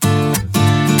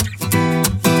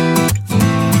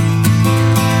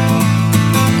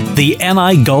the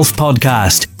NI Golf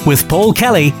Podcast with Paul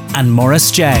Kelly and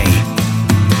Maurice J.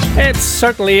 It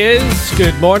certainly is.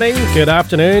 Good morning, good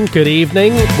afternoon, good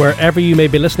evening, wherever you may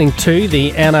be listening to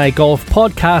the NI Golf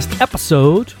Podcast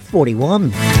episode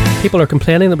 41. People are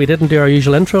complaining that we didn't do our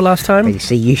usual intro last time. I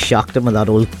see you shocked them with that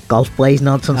old Golf Blaze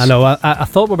nonsense. I know, I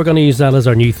thought we were going to use that as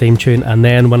our new theme tune, and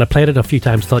then when I played it a few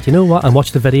times, thought, you know what, and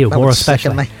watched the video That more was sick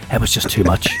of especially. It was just too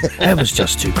much. It was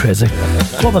just too crazy.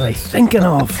 What were they thinking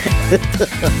of?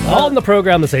 On the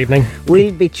programme this evening,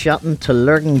 We'll be chatting to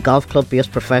Lurgan Golf Club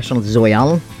based professional Zoe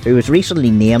Allen, who was recently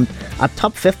named a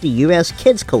top 50 US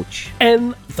kids coach.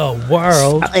 in the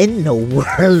world. In the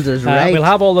world is right. We'll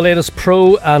have all the latest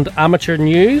pro and amateur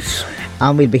news.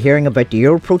 And we'll be hearing about the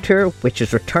EuroPro Tour, which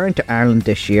is returned to Ireland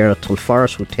this year at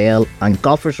Tulfarris Hotel and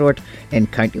Golf Resort in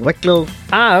County Wicklow.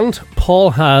 And Paul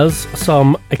has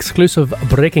some exclusive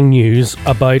breaking news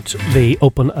about the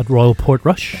Open at Royal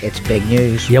Portrush. It's big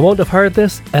news. You won't have heard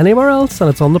this anywhere else, and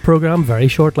it's on the programme very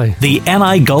shortly. The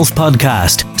NI Golf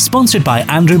Podcast, sponsored by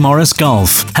Andrew Morris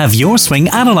Golf. Have your swing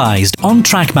analysed on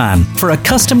TrackMan for a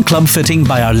custom club fitting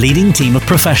by our leading team of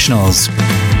professionals.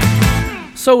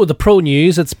 So, the pro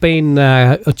news, it's been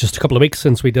just a couple of weeks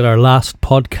since we did our last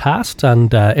podcast,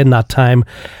 and in that time,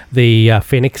 the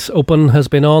Phoenix Open has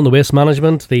been on, the waste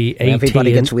management, the AT&T.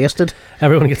 Everybody gets wasted.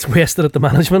 Everyone gets wasted at the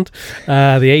management.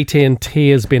 The AT&T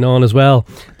has been on as well.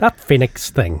 That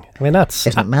Phoenix thing, I mean, that's...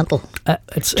 Isn't it mental?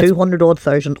 It's 200 odd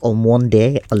thousand on one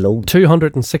day alone.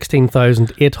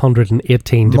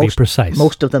 216,818 to be precise.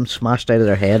 Most of them smashed out of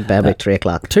their head by about 3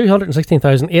 o'clock.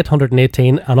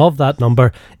 216,818, and of that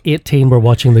number, 18 were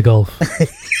watching the golf.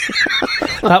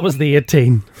 That was the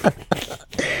 18.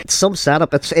 It's some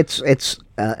setup. It's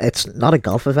not a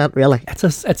golf event really.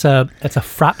 It's a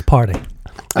frat party.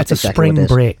 That's It's a exactly spring what it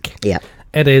is. break. Yeah,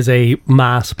 It is a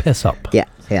mass piss up. yeah.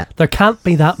 There can't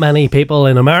be that many people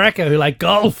in America who like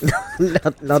golf.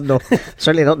 No,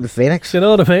 certainly not in Phoenix. Do you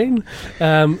know what I mean?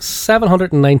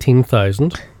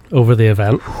 719,000 over the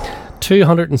event.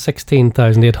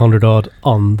 216,800 odd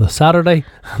on the Saturday,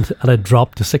 and it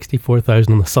dropped to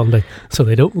 64,000 on the Sunday. So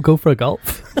they don't go for a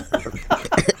golf.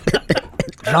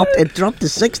 It dropped to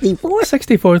 64.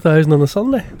 64,000 on the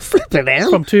Sunday Flipping hell.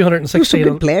 from 216.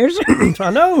 Some good players. I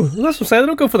know. That's what I'm saying. They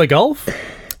don't go for the golf.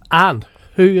 And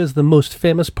who is the most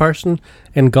famous person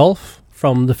in golf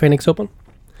from the Phoenix Open?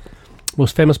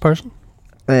 Most famous person?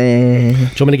 Do you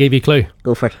want me to give you a clue?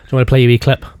 Go for it. Do you want me to play you a wee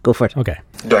clip? Go for it. Okay.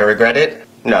 Do I regret it?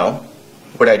 No.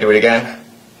 Would I do it again?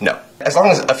 No. As long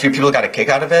as a few people got a kick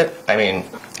out of it, I mean,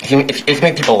 if you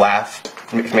make people laugh,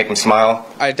 if you make them smile.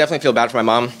 I definitely feel bad for my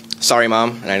mom. Sorry,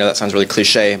 Mom. And I know that sounds really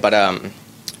cliche, but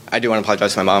I do want to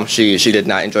apologize to my mom. She did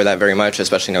not enjoy that very much,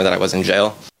 especially knowing that I was in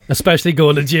jail. Especially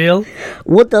going to jail.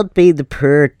 Would that be the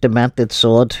poor demented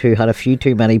sod who had a few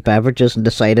too many beverages and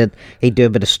decided he'd do a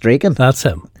bit of streaking? That's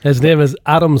him. His name is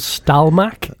Adam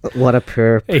Stalmack. What a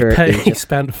poor He agent.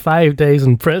 spent 5 days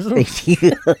in prison,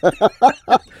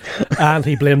 and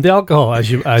he blamed the alcohol, as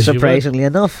you Surprisingly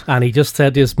enough. and he just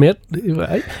said to his mate,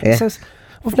 he says,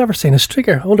 "We've never seen a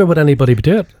streaker. I wonder would anybody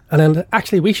do it?" And then,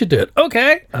 actually, we should do it.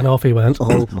 Okay. And off he went.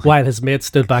 While his mate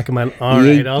stood back and went, "All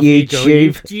right, off you go.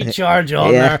 You charge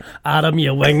on there, Adam,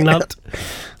 you wingnut."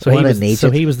 So What an he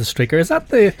idiot. was the streaker. Is that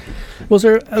the? Is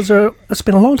there? It's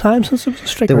been a long time since there was a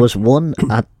streaker. There was one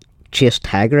at Chase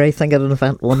Tiger, I think, at an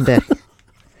event one day.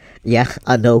 Yeah,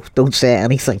 I know. Don't say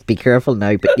anything. Be careful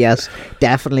now. But yes,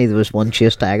 definitely there was one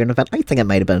Chase Tiger event. I think it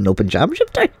might have been an Open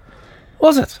Championship day.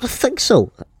 Was it I think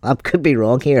so. I could be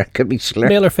wrong here. I could be slurred.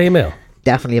 male or female?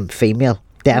 Definitely a female.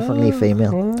 Definitely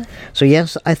female. So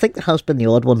yes, I think there has been the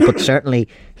odd one, but certainly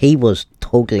he was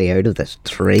totally out of this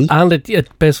tree. And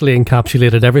it basically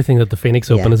encapsulated everything that the Phoenix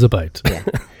Open is about. Yeah.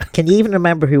 Can you even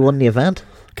remember who won the event?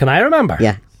 Can I remember?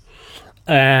 Yeah,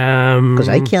 because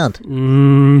I can't.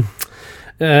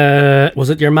 Was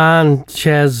it your man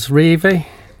Ches Reavy?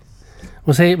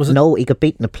 Was it? No, he got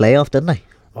beat in the playoff, didn't he?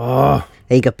 Oh,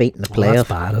 He got beat in the well, that's playoff.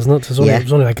 bad, isn't it? It was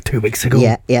only like 2 weeks ago.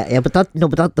 Yeah. But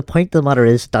the point of the matter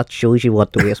is that shows you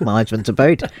what the waste management's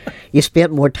about. You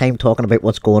spend more time talking about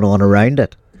what's going on around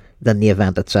it than the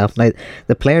event itself. Now,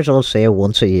 the players all say it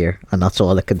once a year, and that's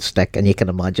all it can stick, and you can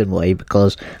imagine why,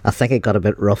 because I think it got a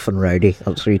bit rough and rowdy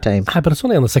at 3 times. But it's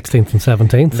only on the 16th and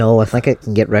 17th. No, I think it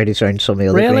can get rowdy around some of the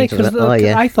other Really? greens. Because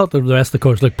Yeah. I thought the rest of the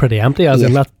course looked pretty empty, as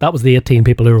in that was the 18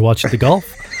 people who were watching the golf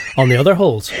on the other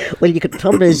holes. Well, you could.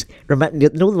 Trouble is, you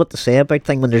know what to say about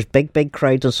thing when there's big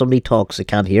crowds and somebody talks, they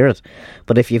can't hear it.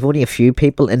 But if you've only a few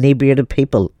people, inebriated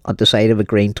people at the side of a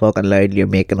green talking loudly or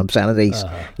making obscenities,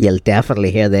 you'll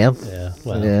definitely hear them. Yeah,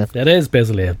 well, it is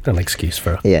basically an excuse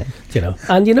for it. Yeah. You know.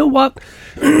 And you know what?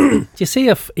 Do you see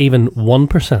if even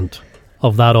 1%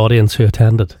 of that audience who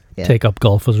attended take up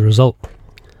golf as a result.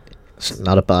 It's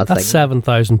not a bad That's thing.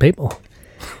 7,000 people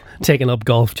taking up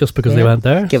golf just because they went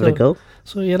there. Give it a go.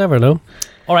 So you never know.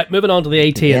 All right, moving on to the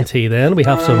AT&T then. We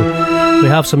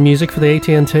have some music for the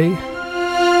AT&T.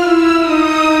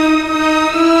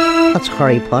 That's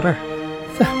Harry Potter.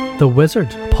 The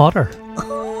Wizard Potter.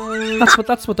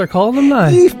 That's what they're calling him now.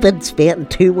 You've been spending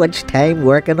too much time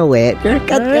working away.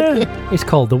 He's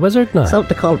called the Wizard now. That's what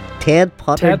they call Ted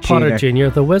Potter Ted Potter Jr.,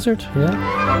 the Wizard.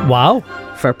 Yeah. Wow.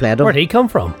 Fair play to him. Where'd he come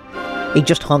from? He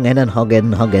just hung in and hung in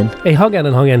and hung in. He hung in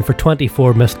and hung in for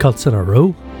 24 missed cuts in a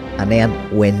row. And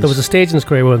then wins. There was a stage in his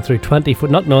career where he went through 24,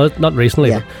 not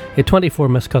recently, but he had 24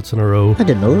 missed cuts in a row. I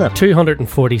didn't know that.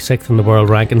 246th in the world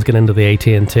rankings, get into the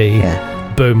AT&T.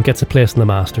 Yeah. Boom, gets a place in the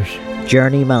Masters.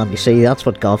 Journeyman, you see, that's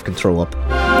what golf can throw up.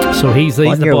 So he's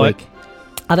the boy. Week.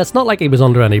 And it's not like he was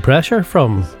under any pressure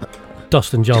from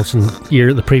Dustin Johnson,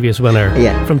 the previous winner.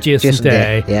 Yeah. From Jason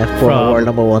Day. Yeah, former world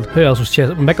number one. Who else was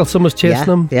chasing? Mickelson was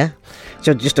chasing him. Yeah.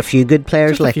 So just a few good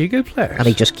players. Just a few good players. And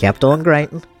he just kept on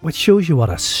grinding. Which shows you what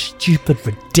a stupid,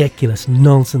 ridiculous,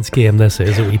 nonsense game this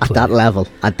is that we play.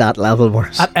 At that level,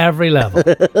 Morris. At every level.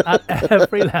 At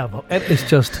every level. It is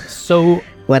just so...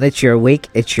 When it's your week,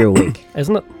 it's your week.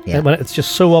 Isn't it? Yeah. When it's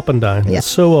just so up and down. Yeah. It's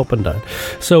so up and down.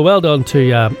 So well done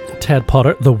to Ted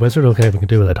Potter, the Wizard. Okay, we can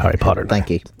do without Harry Potter now. Thank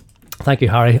you. Thank you,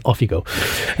 Harry. Off you go.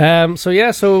 So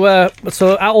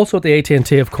also at the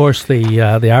AT&T, of course, the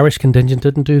Irish contingent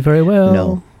didn't do very well.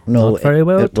 No, not very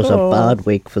well. It was a bad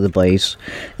week for the boys.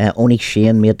 Only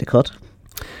Shane made the cut.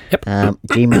 Yep.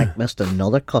 G-Mac missed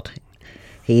another cut.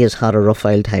 He has had a rough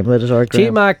old time with his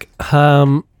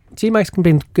Graham. G-Mac's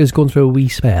is going through a wee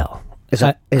spell. Is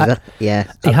that?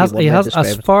 Yeah. He has,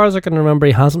 as far as I can remember,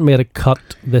 he hasn't made a cut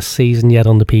this season yet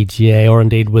on the PGA or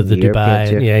indeed with the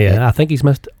Dubai. Yeah. I think he's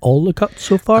missed all the cuts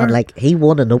so far. And he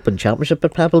won an Open Championship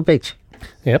at Pebble Beach.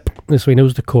 Yep, so he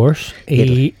knows the course.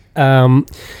 He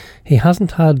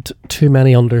hasn't had too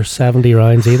many under 70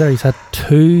 rounds either. He's had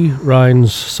 2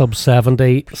 rounds sub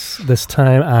 70 this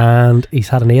time, and he's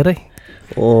had an 80.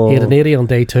 Oh. He had an 80 on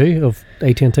day 2 of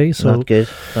AT&T. So not good.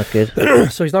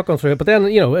 So he's not going through it. But then,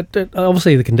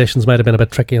 obviously the conditions might have been a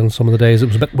bit tricky on some of the days. It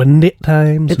was a bit windy at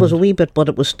times. It was a wee bit, but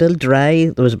it was still dry.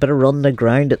 There was a bit of run on the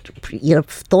ground.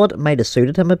 Thought it might have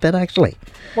suited him a bit, actually.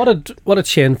 What did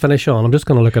Shane finish on? I'm just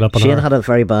going to look it up. Shane had a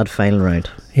very bad final round.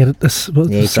 He had this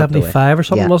 75 or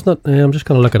something, wasn't it? I'm just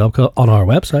going to look it up on our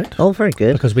website. Oh, very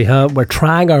good. Because we're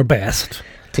trying our best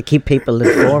to keep people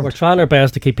informed. We're trying our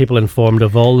best to keep people informed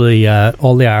of all the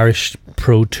Irish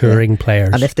pro touring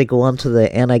players. And if they go onto the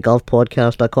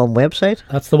nigolfpodcast.com website,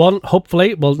 that's the one.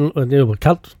 Hopefully, we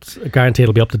can't guarantee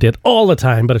it'll be up to date all the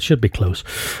time, but it should be close.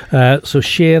 So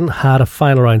Shane had a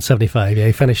final round 75. Yeah,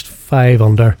 he finished 5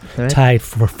 under, tied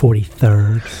for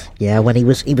 43rd. Yeah, when he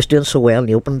was doing so well in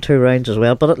the opening 2 rounds as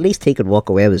well, but at least he could walk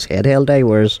away with his head held high,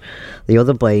 whereas the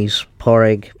other boys,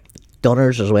 Porrig,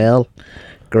 Dunners as well,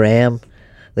 Graham,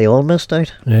 they all missed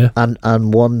out. Yeah.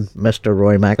 And one Mr.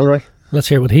 Rory McIlroy. Let's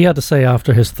hear what he had to say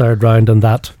after his 3rd round and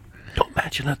that. Don't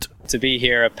mention it. To be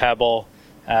here at Pebble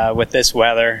with this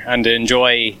weather and to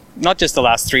enjoy not just the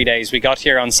last 3 days. We got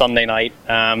here on Sunday night.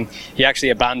 He actually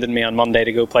abandoned me on Monday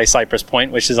to go play Cypress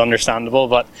Point, which is understandable,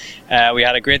 but we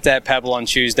had a great day at Pebble on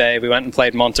Tuesday. We went and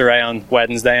played Monterey on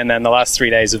Wednesday, and then the last 3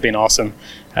 days have been awesome.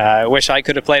 I wish I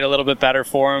could have played a little bit better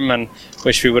for him, and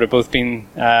wish we would have both been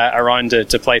around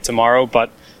to play tomorrow, but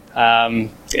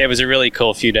it was a really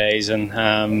cool few days,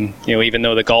 and even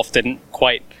though the golf didn't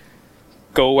quite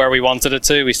go where we wanted it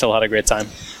to, we still had a great time.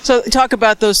 So talk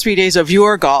about those 3 days of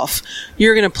your golf.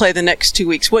 You're going to play the next 2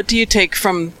 weeks. What do you take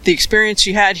from the experience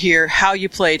you had here, how you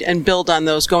played, and build on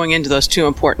those going into those 2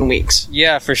 important weeks?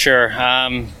 Yeah, for sure.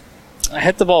 I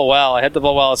hit the ball well. I hit the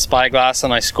ball well at Spyglass,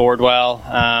 and I scored well.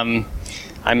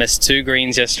 I missed 2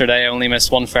 greens yesterday. I only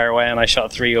missed 1 fairway, and I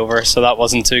shot 3 over, so that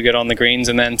wasn't too good on the greens.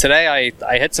 And then today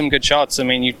I hit some good shots. I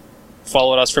mean, you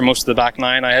followed us for most of the back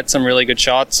 9. I hit some really good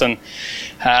shots, and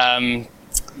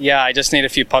I just need a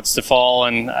few putts to fall.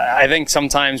 And I think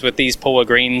sometimes with these POA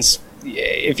greens,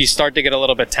 if you start to get a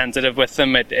little bit tentative with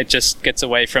them, it just gets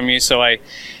away from you. So I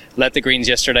let the greens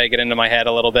yesterday get into my head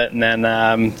a little bit, and then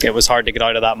it was hard to get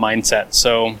out of that mindset.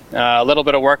 So a little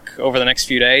bit of work over the next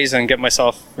few days and get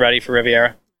myself ready for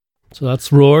Riviera. So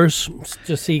that's Roars.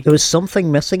 Just see. There was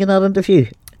something missing in that interview.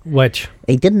 Which?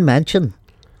 He didn't mention.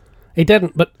 He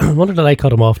didn't, but I wonder did I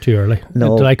cut him off too early?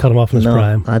 No. Did I cut him off in his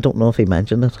prime? I don't know if he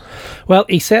mentioned it. Well,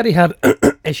 he said he had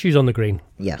issues on the green.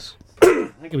 Yes. I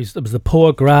think it was the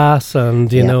poor grass,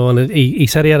 and and he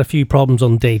said he had a few problems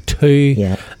on day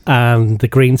 2, and the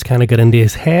greens kind of got into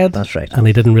his head. That's right. And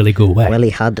they didn't really go away. Well, he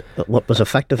had what was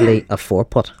effectively a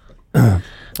 4-putt.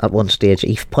 At one stage,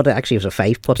 he put it. Actually, it was a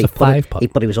 5 putt. It was a 5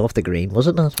 putt. But he was off the green,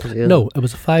 wasn't it? No, it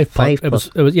was a 5 putt. Five It was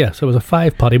putt. yeah. So it was a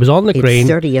 5 putt. He was on the He green.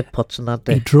 had 38 putts in that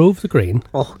day. He drove the green,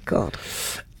 Oh God!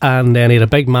 and then he had a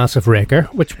big, massive raker,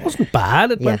 which wasn't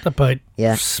bad. It went about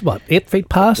 8 feet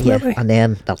past, Yeah, maybe. and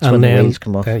then that's when the wheels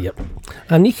come off. Yep.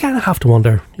 And you kind of have to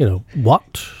wonder,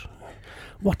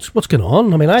 what's going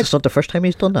on? I mean, It's not the first time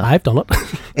he's done that. I've done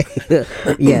it.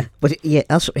 Yeah, but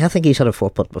I think he's had a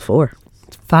 4 putt before.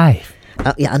 5.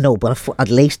 Yeah, I know, but at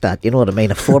least that, you know what I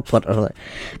mean, a 4 putt.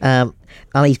 And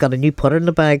he's got a new putter in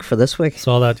the bag for this week.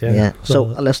 Saw that, yeah. Yeah. So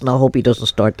listen, I hope he doesn't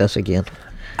start this again.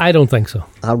 I don't think so.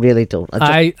 I really don't.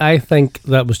 I think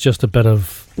that was just a bit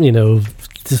of,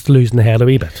 just losing the head a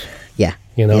wee bit. Yeah.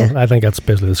 I think that's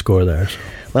basically the score there. So.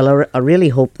 Well, I really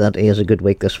hope that he has a good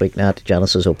week this week now at the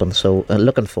Genesis Open. So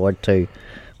looking forward to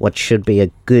what should be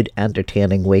a good,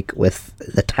 entertaining week with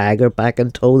the Tiger back in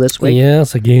tow this week.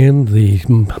 Yes, again, the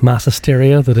mass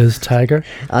hysteria that is Tiger.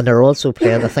 And they're also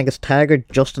playing, I think it's Tiger,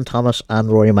 Justin Thomas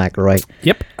and Rory McIlroy.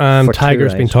 Yep, and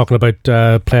Tiger's been talking about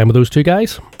playing with those two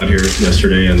guys. Out here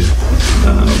yesterday, and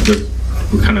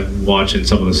we're kind of watching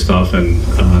some of the stuff,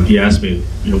 and he asked me,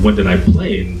 when did I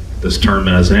play in this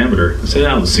tournament as an amateur? I said,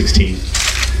 I was 16.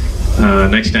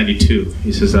 1992.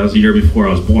 He says, that was the year before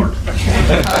I was born.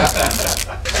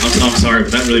 I'm sorry,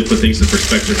 but that really put things in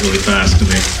perspective really fast to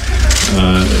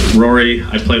me. Rory,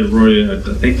 I played with Rory, I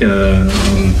think, on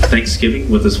Thanksgiving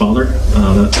with his father,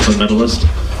 the medalist.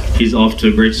 He's off to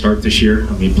a great start this year.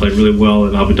 I mean, he played really well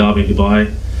in Abu Dhabi and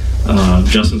Dubai.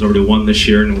 Justin's already won this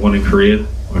year and won in Korea.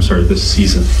 This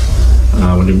season.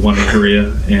 When he won in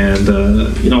Korea. And,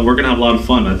 we're going to have a lot of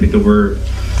fun. I think that we're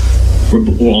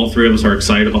all three of us are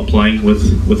excited about playing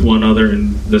with one another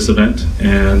in this event.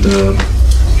 And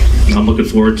I'm looking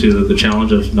forward to the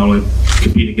challenge of not only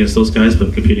competing against those guys,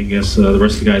 but competing against the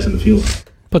rest of the guys in the field.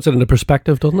 Puts it into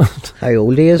perspective, doesn't it? How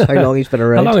old he is, how long he's been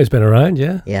around. How long he's been around,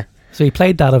 yeah. Yeah. So he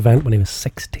played that event when he was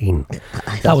 16.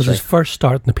 That was right. his first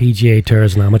start in the PGA Tour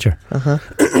as an amateur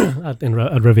at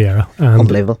Riviera. And,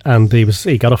 Unbelievable. And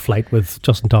he got a flight with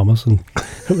Justin Thomas, and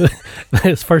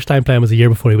his first time playing was the year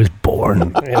before he was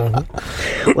born.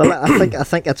 Well, I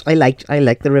think I like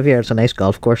the Riviera. It's a nice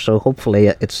golf course, so hopefully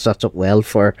it sets up well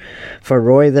for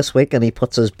Roy this week, and he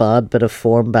puts his bad bit of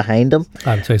form behind him.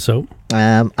 I'd say so.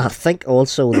 I think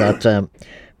also that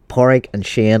Porrick and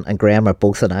Shane and Graham are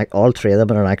both in all three of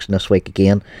them are in action this week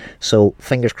again. So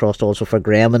fingers crossed also for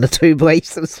Graham and the two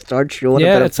boys to start showing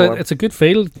a bit of form. It's a good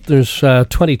field. There's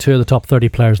 22 of the top 30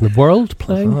 players in the world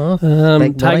playing.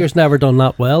 Tiger's never done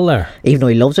that well there. Even though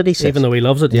he loves it, he says. Even though he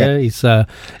loves it, yeah. He's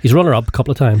runner-up a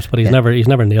couple of times, but he's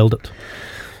never nailed it.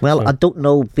 Well, I don't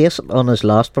know. Based on his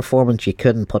last performance, you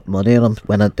couldn't put money on him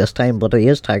win it this time, but he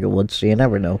is Tiger Woods, so you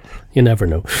never know. You never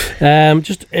know.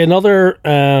 Just another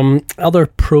other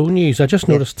pro news. I just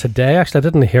noticed today. Actually, I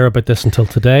didn't hear about this until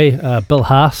today. Bill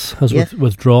Haas has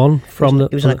withdrawn from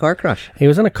He was in a car crash. He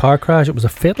was in a car crash. It was a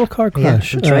fatal car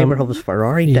crash. The driver of his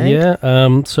Ferrari died.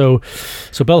 Yeah. So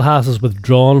Bill Haas has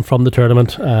withdrawn from the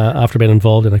tournament after being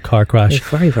involved in a car crash. He's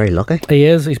very, very lucky. He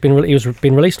is. He's been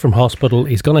released from hospital.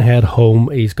 He's going to head home.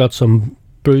 He's got some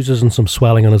bruises and some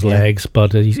swelling on his legs,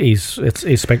 but he's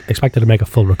expected to make a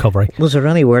full recovery. Was there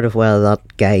any word of whether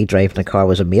that guy driving the car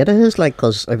was a mate of his? Like,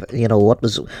 because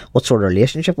what sort of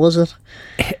relationship was it?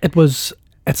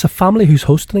 It's a family who's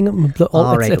hosting him.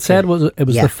 It said it was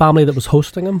the family that was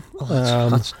hosting him. Oh,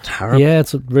 that's terrible. Yeah,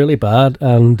 it's really bad,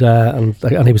 and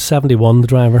he was 71, the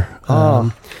driver.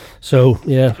 So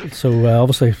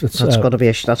obviously that's going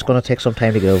to take some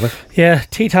time to get over. Yeah,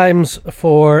 tee times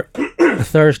for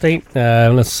Thursday.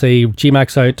 Let's see,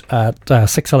 GMAX out at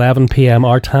 6:11 p.m.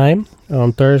 our time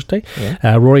on Thursday.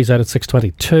 Yeah. Rory's out at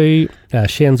 6:22.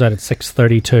 Shane's out at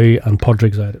 6:32, and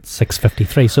Podrick's out at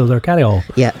 6:53. So they're kind of all.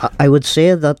 Yeah, I would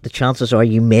say that the chances are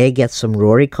you may get some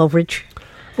Rory coverage.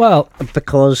 Well,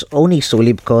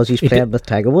 solely because he's playing with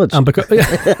Tiger Woods, and because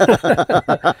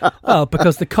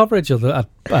the coverage of at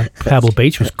Pebble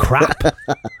Beach was crap.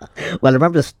 Well,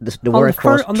 remember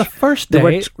on the first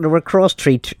day they were across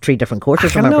three different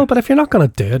courses. I know, but if you're not going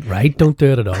to do it right, don't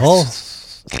do it at all.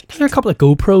 There's a couple of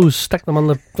GoPros, stick them on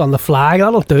the flag.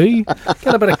 That'll do. Get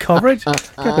a bit of coverage.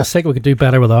 Goodness sake, we could do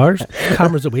better with ours.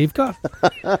 Cameras that we've got.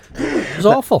 It was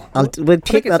awful. I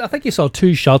think you saw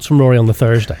 2 shots from Rory on the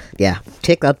Thursday. Yeah,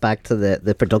 take that back to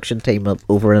the production team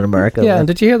over in America. Yeah, and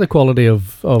did you hear the quality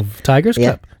of Tiger's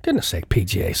clip? Goodness sake,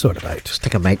 PGA, sort it out.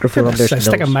 Stick a microphone under his nose.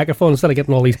 Stick a microphone instead of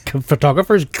getting all these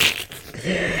photographers.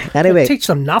 Anyway, teach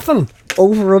them nothing.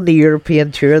 Over on the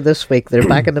European Tour this week, they're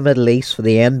back in the Middle East for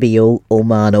the NBO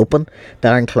Oman Open.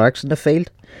 Darren Clark's in the field.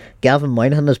 Gavin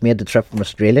Moynihan has made the trip from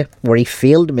Australia, where he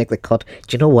failed to make the cut.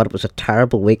 Do you know what? It was a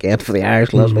terrible weekend for the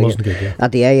Irish last weekend. Good, yeah.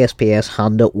 At the ASPS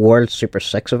Honda World Super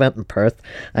 6 event in Perth,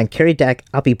 and Kerry Deck,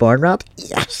 Abby Barnrat,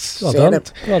 yes, Well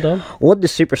done. won the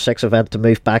Super 6 event to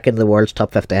move back into the world's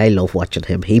top 50. I love watching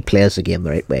him. He plays the game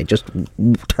the right way. Just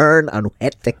turn and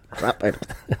hit the crap out of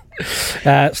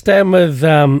it. Staying with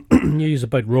news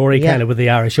about Rory, kind of with the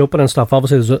Irish Open and stuff.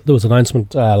 Obviously, there was an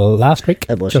announcement last week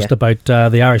about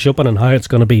the Irish Open and how it's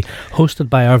going to be hosted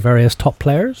by our various top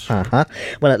players.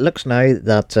 Well, it looks now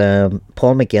that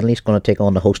Paul McGinley's going to take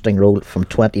on the hosting role from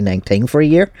 2019 for a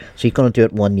year. So he's going to do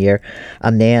it 1 year.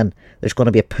 And then there's going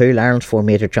to be a pool. Ireland's 4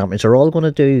 major champions are all going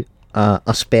to do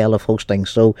a spell of hosting.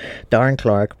 So Darren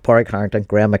Clark, Pádraig Harrington,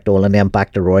 Graham McDowell, and then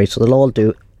back to Rory. So they'll all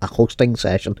do a hosting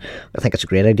session. I think it's a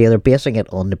great idea. They're basing it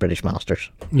on the British Masters.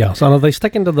 Yeah, so are they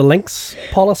sticking to the links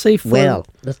policy? Well,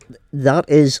 that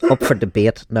is up for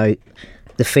debate. Now,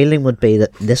 the feeling would be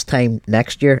that this time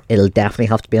next year, it'll definitely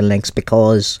have to be in links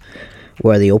because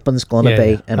where the Open's going to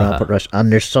be in Portrush,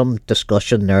 and there's some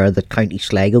discussion there that County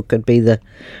Sligo could be the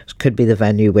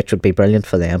venue, which would be brilliant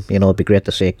for them. You know, it'd be great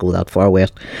to see it go that far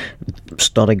west.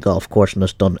 Stunning golf course, and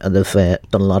they've done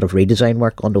a lot of redesign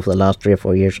work on over the last 3 or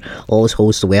 4 years. Always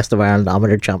hosts the West of Ireland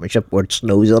Amateur Championship, where it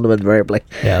snows on them invariably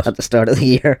at the start of the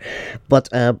year. But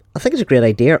I think it's a great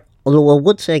idea. Although I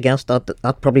would say against that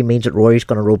probably means that Rory's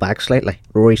going to roll back slightly.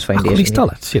 Rory's foundation. He's done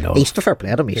it, you know. He's the fair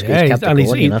play to him. He's kept it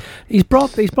going, you know. He's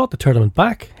brought the tournament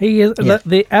back. He is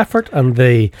the effort and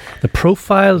the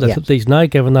profile that he's now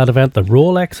given that event, the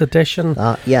Rolex edition.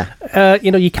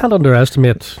 You know, you can't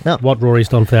underestimate what Rory's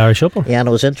done for the Irish Open. Yeah, and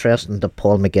it was interesting that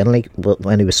Paul McGinley,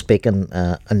 when he was speaking,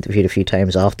 interviewed a few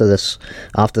times after this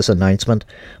announcement,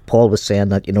 Paul was saying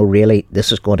that, you know, really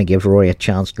this is going to give Rory a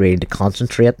chance really to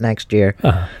concentrate next year.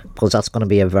 Because that's going to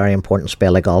be a very important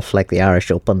spell of golf, like the Irish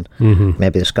Open,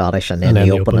 maybe the Scottish, and then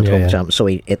the Open and Home Champ. So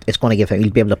it's going to give him, he'll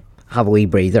be able to have a wee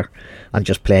breather and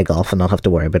just play golf and not have to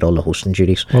worry about all the hosting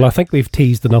duties. Well, I think we've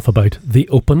teased enough about the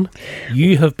Open.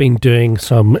 You have been doing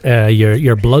some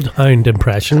your bloodhound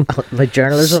impression. My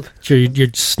journalism. You're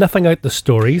sniffing out the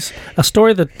stories. A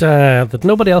story that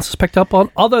nobody else has picked up on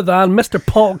other than Mr.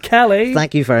 Paul Kelly.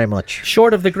 Thank you very much.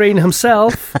 Short of the green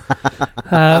himself.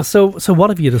 So what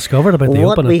have you discovered about the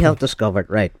Open? What we have discovered,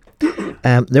 right.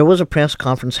 There was a press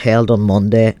conference held on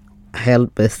Monday,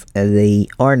 held with the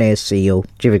RNA's CEO,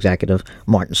 Chief Executive,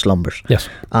 Martin Slumbers. Yes.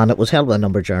 And it was held by a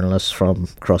number of journalists from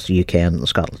across the UK and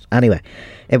Scotland. Anyway,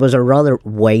 it was a rather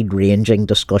wide-ranging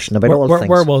discussion about all things.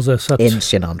 Where was this? In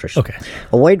St Andrews. Okay.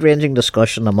 A wide-ranging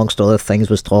discussion, amongst other things,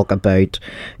 was talk about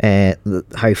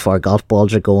how far golf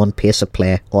balls are going, pace of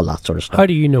play, all that sort of stuff. How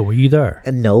do you know? Were you there?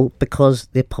 No, because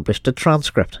they published a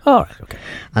transcript. All right, okay.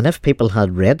 And if people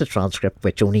had read the transcript,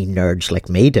 which only nerds like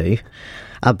me do,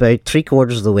 about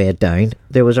 3/4 of the way down,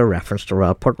 there was a reference to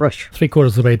Royal Portrush. 3/4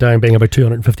 of the way down being about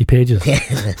 250 pages.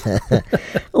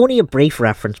 Only a brief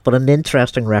reference, but an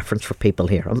interesting reference for people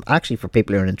here. Actually, for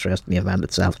people who are interested in the event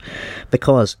itself.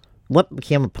 Because what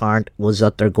became apparent was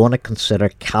that they're going to consider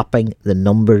capping the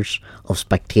numbers of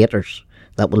spectators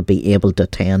that will be able to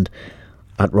attend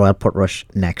at Royal Portrush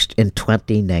next in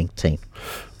 2019.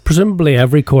 Presumably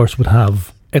every course would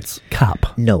have its cap.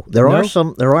 No, there are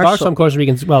some courses where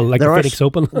you can, like the Phoenix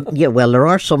Open. Yeah, well, there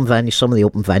are some venues. Some of the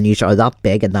Open venues are that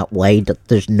big and that wide that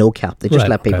there's no cap. They just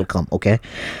let people come, okay?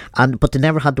 But they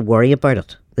never had to worry about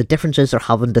it. The difference is they're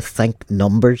having to think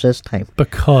numbers this time.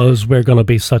 Because we're going to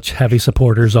be such heavy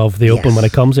supporters of the Open when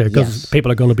it comes here. Because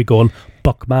people are going to be going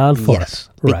buck mad for it.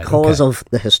 Because of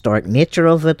the historic nature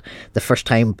of it. The first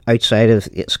time outside of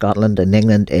Scotland and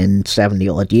England in 70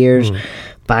 odd years.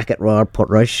 Back at Royal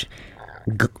Portrush.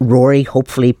 Rory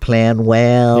hopefully playing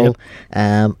well.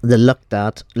 They looked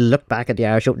back at the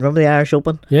Irish Open. Remember the Irish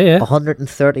Open?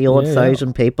 130 odd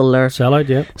thousand people there.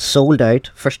 Sold out.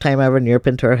 First time ever in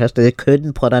European Tour history. They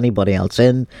couldn't put anybody else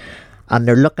in. And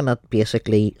they're looking at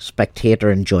basically spectator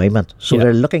enjoyment. So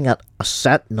they're looking at a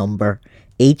set number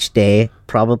each day,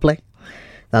 probably,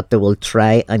 that they will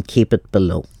try and keep it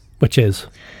below. Which is?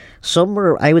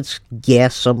 I would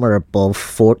guess somewhere above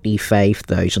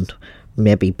 45,000.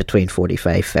 Maybe between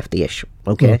 45, 50-ish.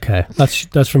 Okay.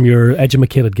 That's from your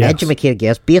educated guess. Educated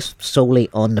guess, based solely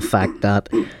on the fact that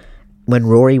when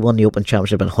Rory won the Open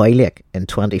Championship in Hoylake in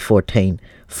 2014,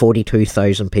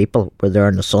 42,000 people were there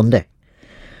on a Sunday.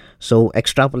 So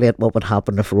extrapolate what would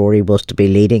happen if Rory was to be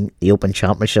leading the Open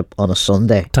Championship on a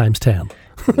Sunday. Times 10.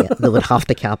 They would have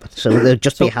to cap it. So there'd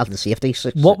just be health and safety.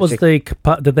 What was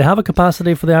did they have a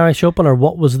capacity for the Irish Open, or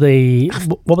what were the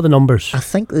numbers? I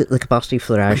think the capacity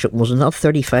for the Irish Open was not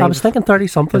 35. I was thinking 30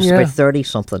 something. It was about 30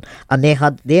 something, and they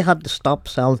had to stop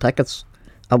selling tickets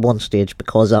at one stage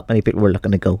because that many people were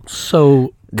looking to go.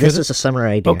 So this is a similar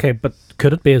idea. Okay, but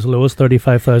could it be as low as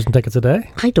 35,000 tickets a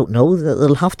day? I don't know.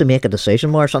 They'll have to make a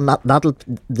decision, Morris, and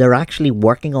they're actually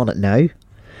working on it now.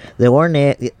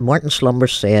 Martin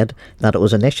Slumbers said that it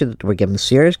was an issue that they were given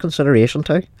serious consideration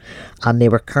to, and they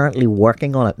were currently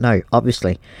working on it now.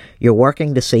 Obviously, you're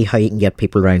working to see how you can get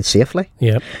people around safely.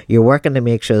 Yep. You're working to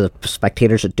make sure that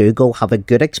spectators that do go have a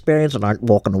good experience and aren't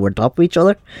walking over top of each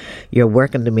other. You're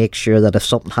working to make sure that if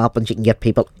something happens, you can get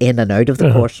people in and out of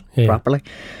the course properly.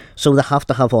 So they have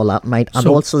to have all that in mind. And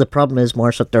also the problem is,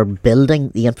 Morris, that they're building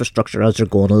the infrastructure as they're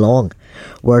going along.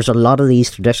 Whereas a lot of these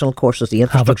traditional courses, the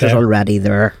infrastructure is already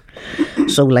there.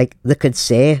 So, like, they could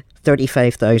say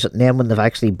 35,000, and then when they've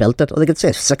actually built it, or they could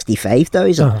say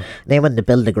 65,000. Then when they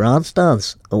build the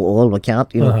grandstands, we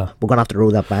can't, we're going to have to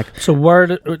roll that back. So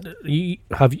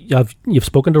you've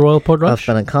spoken to Royal Portrush? I've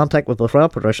been in contact with both Royal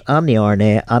Portrush and the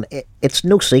RNA, and it's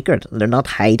no secret. They're not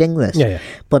hiding this. Yeah.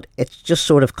 But it's just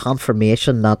sort of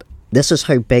confirmation that this is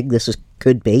how big this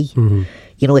could be. Mm-hmm.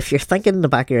 If you're thinking in the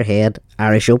back of your head,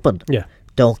 Irish Open,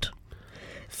 don't.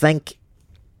 Think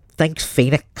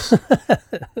Phoenix.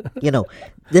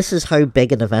 This is how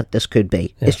big an event this could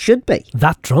be. It should be.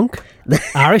 That drunk?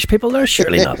 Irish people there?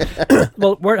 Surely not.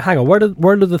 Well, hang on.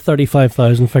 Where did the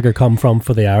 35,000 figure come from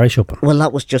for the Irish Open? Well,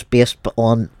 that was just based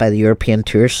on by the European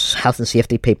Tours health and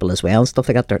safety people as well and stuff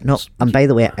like that. There. No, and by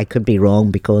the way, I could be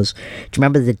wrong because do you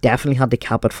remember they definitely had to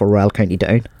cap it for Royal County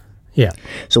Down? Yeah.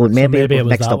 So maybe it was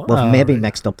mixed up. Well, maybe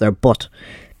mixed up there, but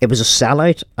it was a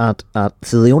sellout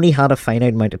so they only had a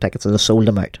finite amount of tickets and they sold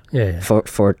them out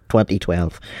for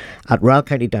 2012. At Royal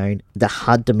County Down, they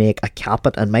had to make a cap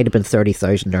it, and it might have been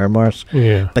 30,000 Morris,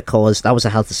 because that was a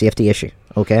health and safety issue,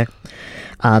 okay?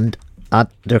 And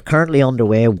they're currently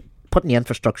underway putting the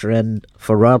infrastructure in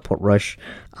for Royal Portrush,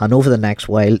 and over the next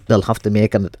while they'll have to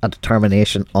make a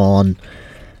determination on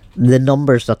the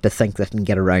numbers that they think they can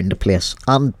get around the place.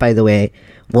 And by the way,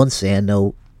 once they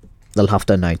know, they'll have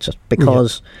to announce it,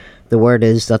 because the word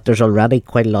is that there's already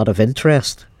quite a lot of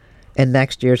interest in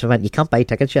next year's event. You can't buy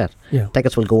tickets yet.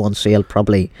 Tickets will go on sale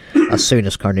probably as soon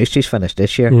as Carnoustie's finished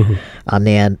this year, and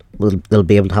then they'll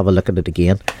be able to have a look at it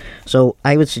again. So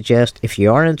I would suggest, if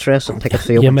you are interested in tickets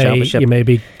for the Open Championship, you may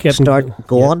be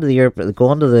go on to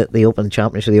the Open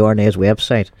Championship, the RNA's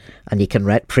website, and you can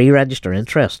pre-register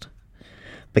interest,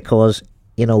 because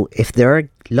if they're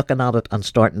looking at it and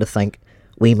starting to think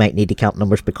we might need to cap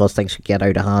numbers because things could get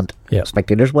out of hand,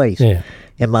 spectators wise.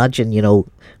 Imagine,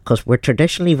 because we're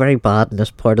traditionally very bad in this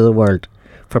part of the world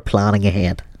for planning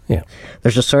ahead.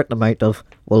 There's a certain amount of,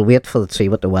 we'll wait to see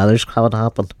what the weather's going to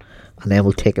happen, and then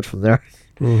we'll take it from there.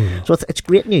 So it's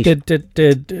great news. Did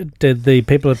the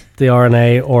people at the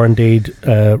RNA or indeed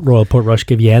Royal Portrush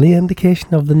give you any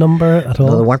indication of the number at all?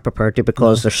 No, they weren't prepared to,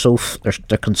 because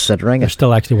they're considering it. They're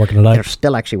still actually working it out. They're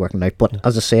still actually working it out. But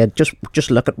as I said,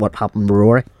 just look at what happened with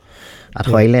Rory at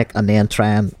Hoylake, and then try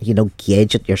and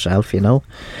gauge it yourself. Put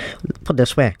it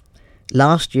this way.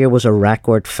 Last year was a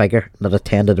record figure that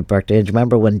attended a birthday. Do you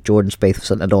remember when Jordan Spieth was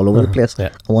sitting it all over the place?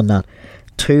 I won that.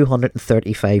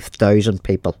 235,000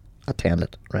 people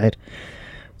attended, right?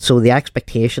 So the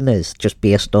expectation is just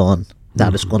based on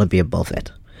that it's going to be above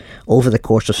it over the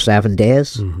course of 7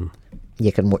 days.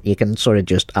 You can sort of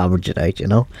just average it out,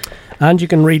 And you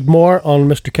can read more on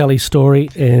Mr. Kelly's story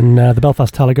in the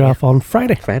Belfast Telegraph on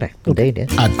Friday. Indeed,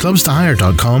 At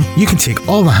clubstohire.com, you can take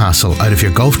all the hassle out of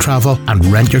your golf travel and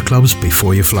rent your clubs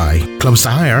before you fly. Clubs to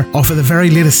Hire offer the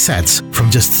very latest sets from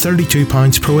just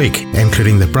 £32 per week,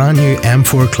 including the brand new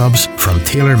M4 clubs from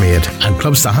TaylorMade. And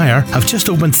Clubs to Hire have just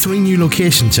opened 3 new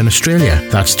locations in Australia.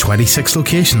 That's 26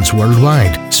 locations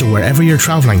worldwide. So wherever you're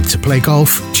travelling to play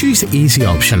golf, choose the easy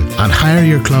option and hire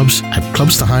your clubs at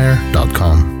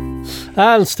clubstohire.com.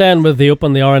 And staying with the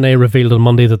Open, the RNA revealed on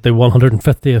Monday that the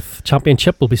 150th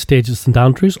Championship will be staged at St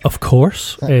Andrews, of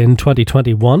course, in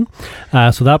 2021.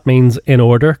 So that means, in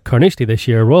order, Carnoustie this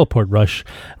year, Royal Portrush,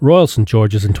 Royal St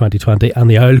George's in 2020, and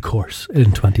the Owl Course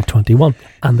in 2021.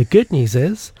 And the good news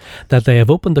is that they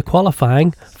have opened the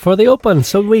qualifying for the Open,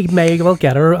 so we may well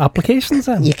get our applications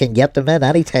in. You can get them in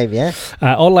anytime,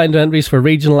 Online entries for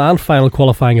regional and final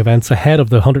qualifying events ahead of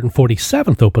the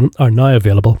 147th Open are now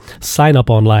available. Sign up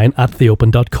online at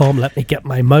theopen.com. Let me get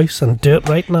my mouse and do it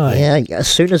right now. Yeah, as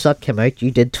soon as that came out,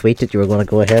 you did tweet that you were going to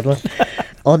go ahead with.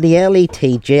 On the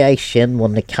LET, J.I. Shin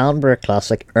won the Canberra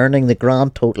Classic, earning the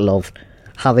grand total of,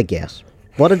 have a guess.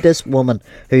 What did this woman,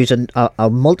 who's a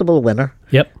multiple winner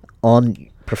on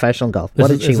professional golf, what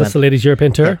did she win? Is this the Ladies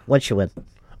European Tour? Yeah, what did she win?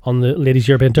 On the Ladies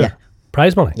European Tour? Yeah.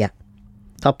 Prize money? Yeah.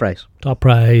 Top prize. Top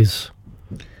prize.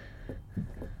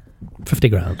 50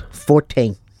 grand.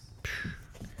 14.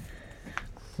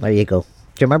 There you go.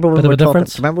 Do you remember when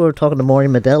we were talking to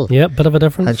Maureen Medill? Yeah, bit of a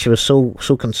difference. And she was so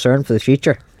concerned for the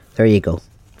future. There you go.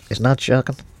 Isn't that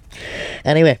shocking?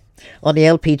 Anyway, on the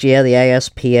LPGA, the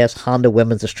ISPS Honda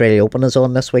Women's Australia Open is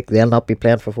on this week. They'll not be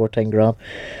playing for 14 grand.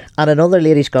 And another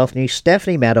ladies golf news,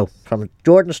 Stephanie Meadow from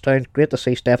Jordanstown. Great to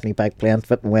see Stephanie back playing,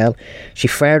 fitting well. She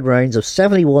fared rounds of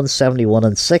 71, 71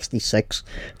 and 66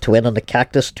 to win on the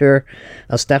Cactus Tour.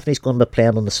 And Stephanie's going to be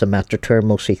playing on the Symetra Tour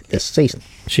mostly this season.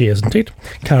 She is indeed.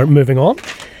 Moving on.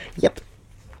 Yep.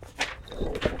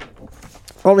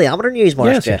 All the amateur news,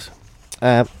 Mark. Yes.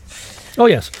 Oh,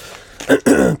 yes.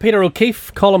 Peter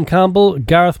O'Keefe, Colin Campbell,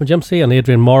 Gareth McGimsey and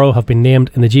Adrian Morrow have been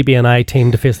named in the GBNI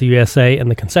team to face the USA in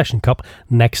the Concession Cup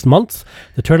next month.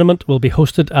 The tournament will be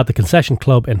hosted at the Concession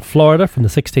Club in Florida from the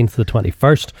 16th to the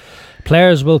 21st.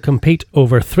 Players will compete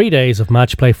over 3 days of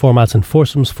match play formats in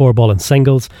foursomes, fourball and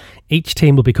singles. Each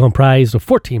team will be comprised of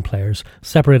 14 players,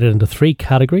 separated into 3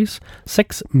 categories.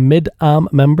 6 mid-am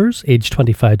members, aged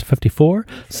 25 to 54.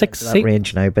 That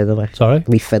range now, by the way. Sorry?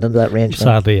 We fit into that range now.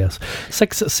 Sadly, yes.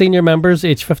 6 senior members,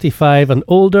 aged 55 and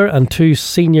older, and 2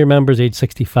 senior members, aged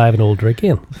 65 and older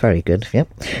again. Very good, yep.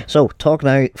 So, talk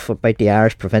now about the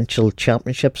Irish Provincial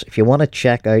Championships. If you want to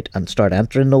check out and start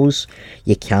entering those,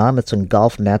 you can. It's on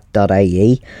golfnet.ie.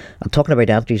 I'm talking about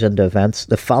entries into events.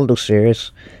 The Faldo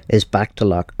Series is back to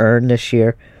Loch Earn this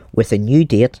year with a new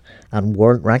date and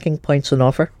world ranking points on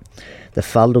offer. The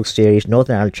Faldo Series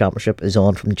Northern Ireland Championship is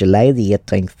on from July the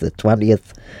 18th to the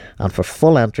 20th, and for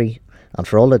full entry and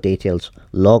for all the details,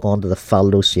 log on to the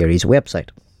Faldo Series website.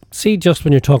 See, just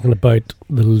when you're talking about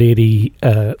the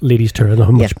ladies tour and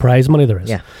how much prize money there is.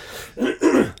 Yeah.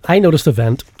 I noticed an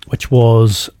event which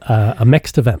was a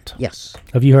mixed event. Yes.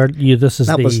 Have you heard?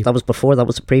 That was before. That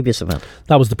was the previous event.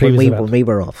 That was the previous event. When we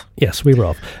were off. Yes, we were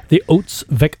off. The Oates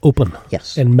Vic Open.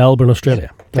 Yes. In Melbourne,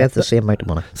 Australia. They have the same amount of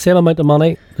money. Same amount of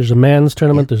money. There's a men's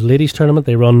tournament. There's a ladies tournament.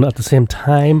 They run at the same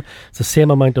time. It's the same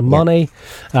amount of money.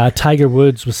 Tiger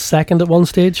Woods was second at one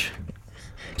stage.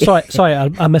 Sorry,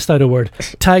 I missed out a word.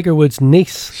 Tiger Woods'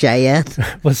 niece Cheyenne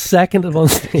was second at one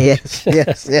stage.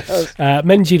 Yes.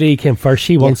 Minjee Lee came first.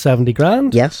 She won 70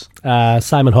 grand. Yes.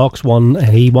 Simon Hawkes won.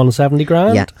 He won 70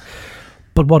 grand. Yeah.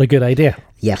 But what a good idea.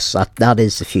 Yes, that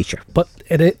is the future. But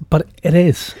it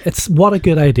is. It's what a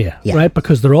good idea, right?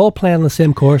 Because they're all playing the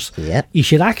same course. Yeah. You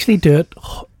should actually do it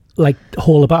like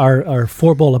hole about or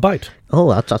 4-ball about.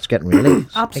 Oh, that's getting really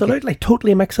absolutely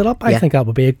totally mix it up. I think that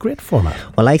would be a great format.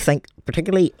 Well, I think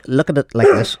particularly look at it like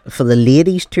this: for the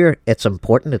ladies tour, it's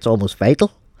important. It's almost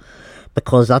vital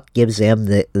because that gives them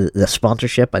the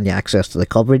sponsorship and the access to the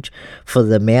coverage. For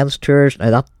the men's tours,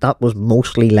 now that was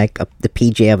mostly like the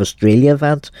PGA of Australia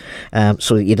event,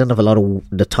 so you didn't have a lot of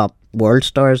the top world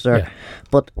stars there.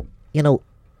 But you know,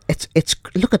 it's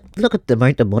look at the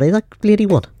amount of money that lady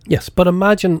won. Yes, but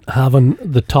imagine having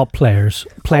the top players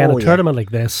playing a tournament like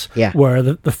this, where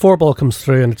the 4-ball comes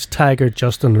through and it's Tiger,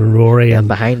 Justin, and Rory, and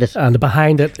behind it is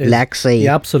Lexi.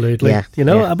 Yeah, absolutely. You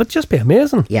know, it would just be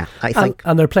amazing. Yeah, I think,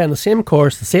 and they're playing the same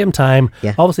course, the same time.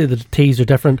 Yeah. Obviously, the tees are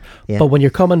different, but when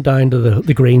you're coming down to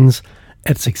the greens,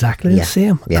 it's exactly the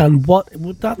same. Yeah. And what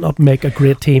would that not make a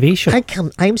great TV show?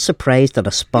 I'm surprised that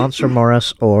a sponsor,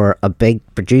 Morris, or a big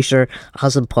producer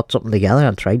hasn't put something together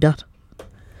and tried that.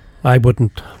 I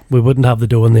wouldn't. We wouldn't have the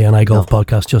dough in the NI Golf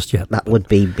podcast just yet. That would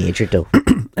be major dough.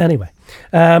 Anyway,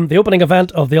 the opening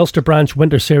event of the Ulster Branch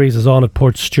Winter Series is on at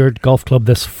Port Stewart Golf Club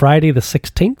this Friday, the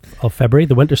 16th of February.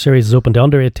 The Winter Series is open to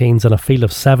under 18s and a field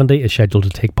of 70 is scheduled to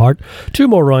take part. 2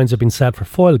 more rounds have been set for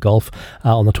foil golf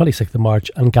on the 26th of March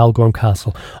and Galgorm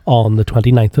Castle on the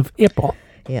 29th of April.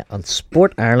 Yeah, and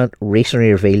Sport Ireland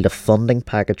recently revealed a funding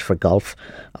package for golf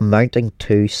amounting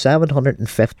to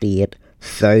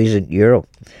 €758,000.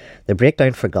 The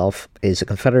breakdown for golf is the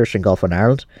Confederation Golf in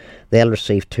Ireland. They'll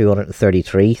receive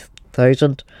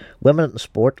 $233,000. Women in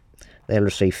sport, they'll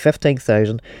receive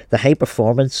 $15,000. The high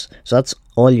performance, so that's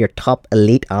all your top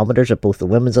elite amateurs at both the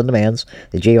women's and the men's,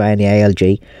 the GI and the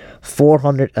ILG,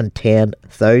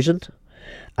 $410,000.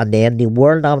 And then the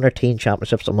World Amateur Teen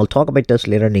Championships, and we'll talk about this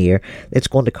later in the year. It's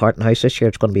going to Carton House this year.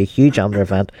 It's going to be a huge amateur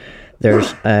event.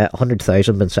 There's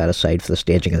 $100,000 been set aside for the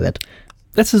staging of it.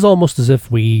 This is almost as if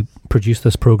we produce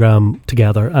this program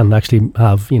together and actually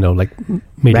have, like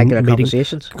regular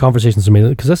conversations,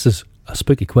 because this is a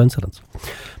spooky coincidence.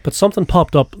 But something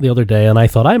popped up the other day, and I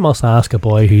thought I must ask a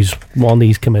boy who's on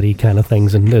these committee kind of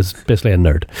things and is basically a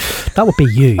nerd. That would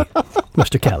be you,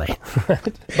 Mr. Kelly.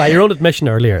 By your own admission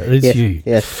earlier, it's you.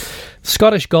 Yes.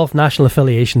 Scottish Golf National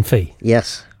Affiliation Fee.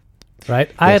 Yes. Right.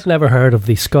 Yes. I had never heard of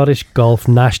the Scottish Golf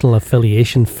National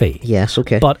Affiliation Fee. Yes.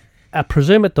 Okay. But I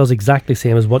presume it does exactly the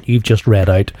same as what you've just read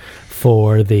out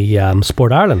for the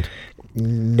Sport Ireland.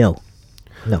 No.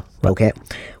 No. Okay.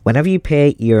 Whenever you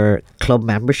pay your club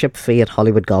membership fee at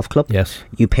Hollywood Golf Club, yes,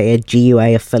 you pay a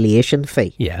GUI affiliation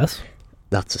fee. Yes.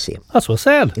 That's the same. That's what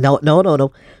I said.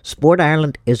 No. Sport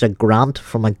Ireland is a grant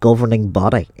from a governing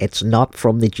body. It's not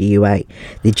from the GUI.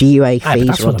 The GUI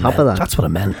fees are on top of that. That's what I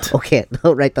meant. Okay,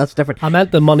 no, right, that's different. I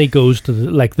meant the money goes to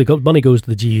the money goes to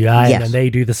the GUI, yes, and then they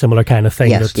do the similar kind of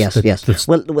thing. Yes.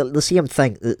 Well, the same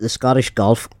thing. The Scottish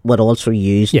Golf would also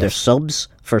use their subs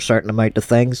for a certain amount of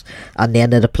things, and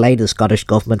then it applied to the Scottish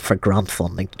Government for grant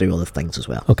funding to do other things as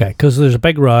well. Okay, because there's a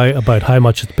big row about how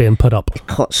much it's being put up.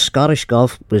 Scottish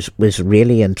Golf was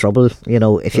really in trouble. You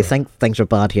know, if you think things are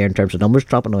bad here in terms of numbers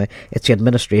dropping away, it's the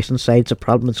administration side's a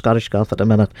problem in Scottish Golf at the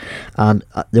minute. And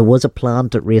there was a plan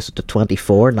to raise it to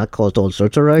 24, and that caused all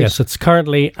sorts of rows. Yes, it's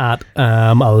currently at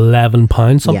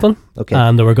 £11 something. Yeah, okay.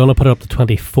 And they were going to put it up to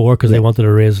 24 because they wanted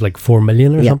to raise like 4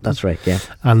 million or something. Yeah, that's right, yeah.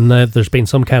 And there's been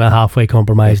some kind of halfway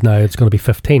compromise now. It's going to be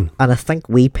 15. And I think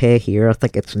we pay here, I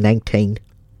think it's £19.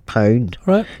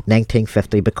 Right.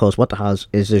 £19.50, because what it has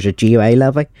is there's a GUI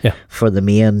levy for the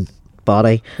main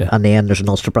body, and then there's an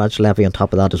Ulster branch levy on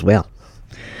top of that as well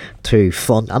to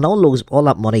fund, and all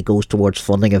that money goes towards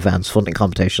funding events, funding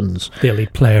competitions, the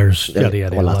elite players, all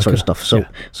that sort of stuff.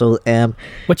 So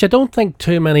which I don't think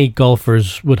too many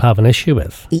golfers would have an issue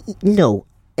with. No.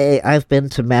 I've been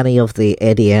to many of the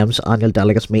ADM's annual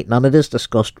delegates meeting, and it is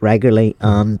discussed regularly.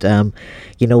 And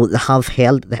they have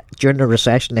held during the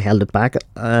recession, they held it back,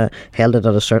 held it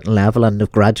at a certain level, and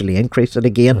they've gradually increased it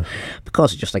again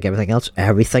because just like everything else,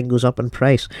 everything goes up in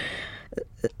price.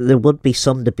 There would be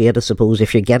some debate, I suppose,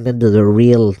 if you're getting into the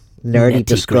real nerdy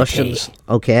discussions,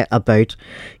 about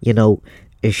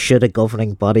should a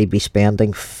governing body be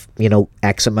spending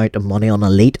X amount of money on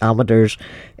elite amateurs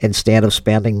instead of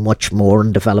spending much more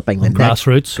on developing the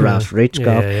grassroots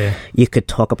golf. Yeah. You could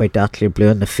talk about that till you're blue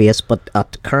in the face, but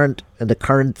the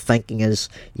current thinking is,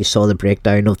 you saw the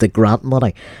breakdown of the grant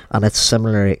money, and it's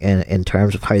similar in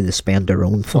terms of how they spend their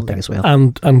own funding as well.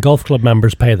 And golf club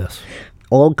members pay this.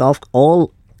 All golf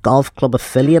club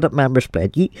affiliated members pay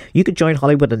it. You could join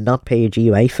Hollywood and not pay a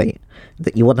GUI fee.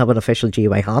 That you wouldn't have an official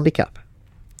GUI handicap.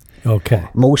 Okay.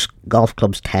 Most golf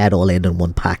clubs tie it all in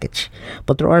one package,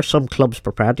 but there are some clubs,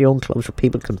 proprietary-owned clubs, where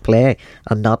people can play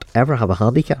and not ever have a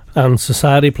handicap. And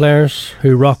society players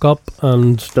who rock up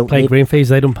and play green fees,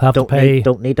 they don't have to pay.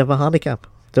 Don't need to have a handicap.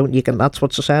 That's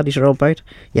what societies are all about.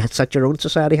 You set your own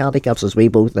society handicaps, as we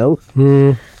both know.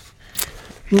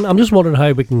 I'm just wondering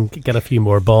how we can get a few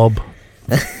more bob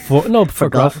for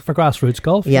grassroots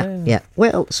golf. Yeah.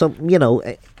 Well, so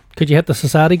could you hit the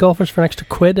society golfers for an extra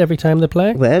quid every time they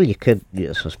play? Well, you could.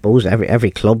 Yes, I suppose every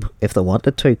club, if they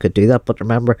wanted to, could do that. But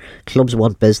remember, clubs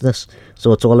want business,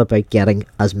 so it's all about getting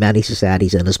as many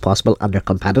societies in as possible, and they're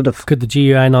competitive. Could the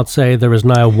GUI not say there is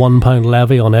now a £1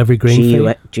 levy on every green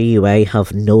fee? GUI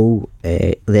have no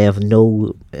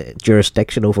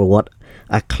jurisdiction over what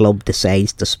a club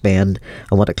decides to spend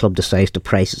and what a club decides to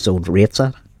price its own rates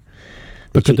at.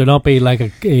 But could there not be like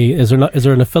is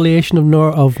there an affiliation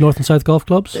of North and South golf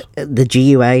clubs? The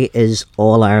GUI is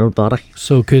all Ireland body.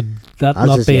 So could that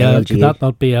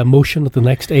not be a motion at the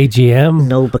next AGM?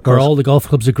 No, because where all the golf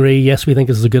clubs agree, yes, we think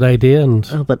this is a good idea,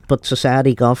 and but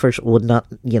society golfers would not.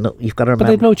 You've got to remember. But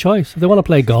they've no choice. If they want to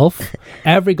play golf,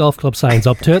 every golf club signs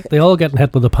up to it. They all get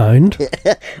hit with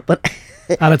 £1. But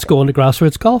and it's going to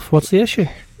grassroots golf. What's the issue?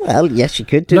 Well, yes, you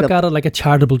could look at it like a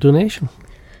charitable donation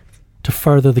to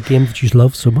further the game that you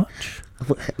love so much.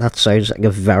 That sounds like a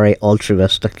very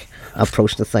altruistic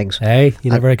approach to things. Hey,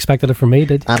 you never expected it from me,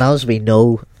 did you? And as we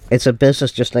know, it's a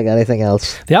business just like anything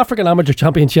else. The African Amateur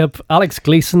Championship, Alex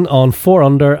Gleeson on 4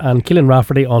 under and Keelan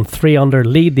Rafferty on 3 under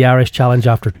lead the Irish Challenge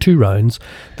after 2 rounds.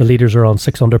 The leaders are on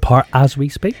 6 under par as we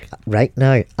speak. Right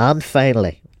now, and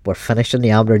finally, we're finishing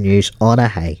the amateur news on a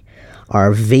high.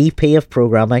 Our VP of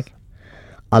Programming,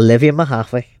 Olivia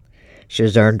Mahaffey,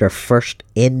 she's earned her first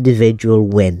individual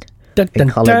win in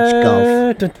college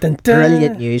golf.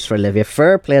 Brilliant news for Olivia.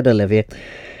 Fair play to Olivia.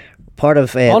 Part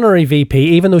of honorary VP,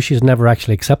 even though she's never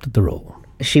actually accepted the role.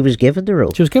 She was given the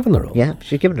role. She was given the role. Yeah,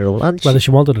 she was given the role. And whether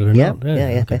she wanted it or not.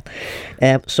 Yeah.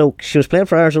 Okay. So she was playing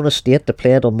for Arizona State. They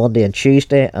played on Monday and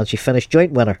Tuesday, and she finished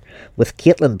joint winner with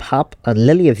Caitlin Papp and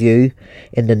Lilia View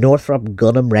in the Northrop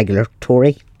Gunham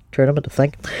Regulatory Tournament, I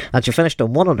think. And she finished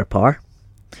on 1 under par.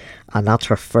 And that's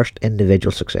her first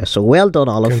individual success. So well done,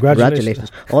 Olive. Congratulations.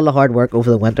 All the hard work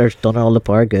over the winter's done all the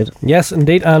power good. Yes,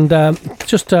 indeed. And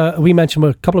we mentioned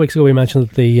a couple of weeks ago, we mentioned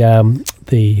that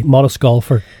the Modest Golf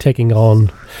are taking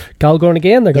on Galgorm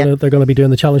again. They're going to be doing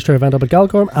the Challenge Tour event up at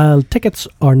Galgorm, and tickets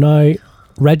are now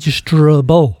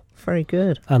registerable. Very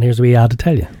good. And here's a wee ad to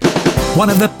tell you. one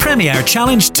of the premier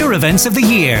Challenge Tour events of the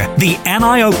year. The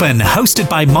NI Open, hosted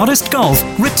by Modest Golf,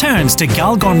 returns to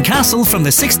Galgorm Castle from the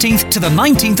 16th to the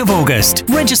 19th of August.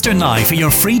 Register now for your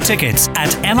free tickets at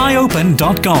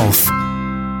niopen.golf.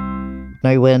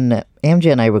 Now, when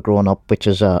MJ and I were growing up, which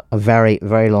is a very,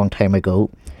 very long time ago,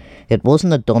 it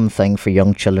wasn't a done thing for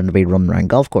young children to be running around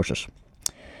golf courses.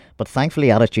 But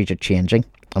thankfully attitudes are changing,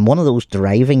 and one of those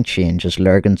driving changes is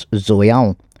Lurgan's Zoe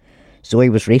Allen. Zoe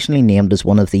was recently named as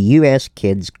one of the US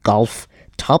Kids Golf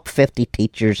Top 50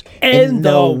 Teachers in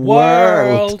the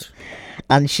world.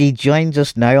 And she joins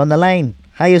us now on the line.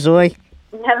 Hiya, Zoe.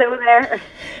 Hello there.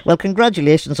 Well,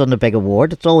 congratulations on the big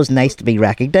award. It's always nice to be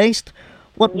recognised.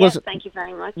 What was it? Thank you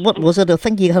very much. What was it? I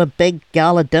think you had a big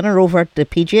gala dinner over at the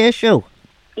PGA show.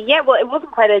 Yeah, well, it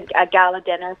wasn't quite a gala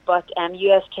dinner, but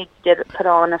US Kids did put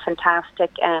on a fantastic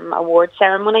award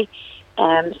ceremony.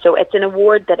 So it's an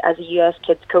award that, as a US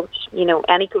Kids coach,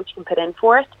 any coach can put in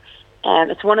for it.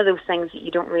 It's one of those things that you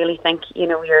don't really think,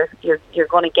 you're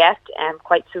going to get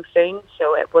quite so soon.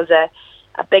 So it was a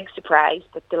big surprise,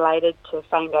 but delighted to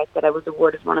find out that I was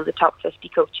awarded one of the top 50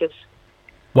 coaches.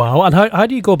 Wow, and how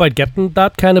do you go about getting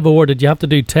that kind of award? Did you have to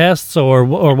do tests, or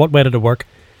what way did it work?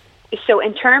 So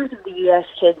in terms of the US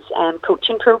Kids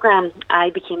coaching program,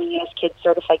 I became a US Kids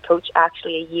certified coach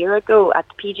actually a year ago at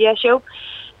the PGA show.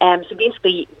 So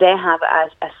basically they have a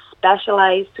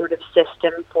specialised sort of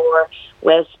system for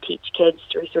ways to teach kids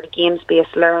through sort of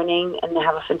games-based learning, and they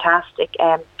have a fantastic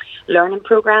learning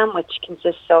program which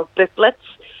consists of booklets,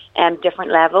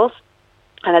 different levels.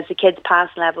 And as the kids pass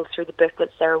levels through the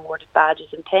booklets, they're awarded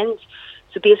badges and pins.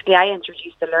 So basically I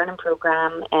introduced the learning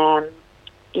program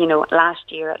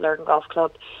last year at Lurgan Golf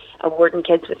Club, awarding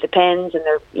kids with the pins, and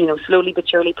they're, slowly but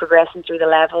surely progressing through the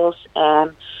levels.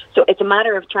 So it's a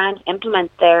matter of trying to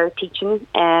implement their teaching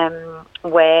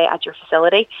way at your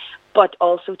facility, but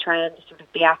also trying to sort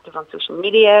of be active on social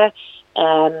media,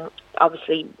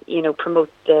 obviously, promote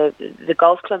the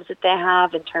golf clubs that they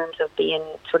have in terms of being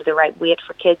sort of the right weight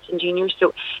for kids and juniors.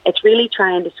 So it's really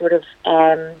trying to sort of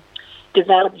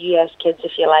develop US Kids,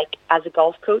 if you like, as a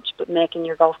golf coach, but making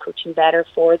your golf coaching better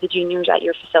for the juniors at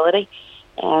your facility.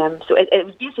 So it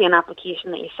was basically an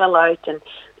application that you fill out, and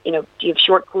do you have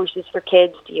short courses for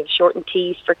kids? Do you have shortened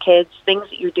tees for kids? Things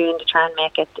that you're doing to try and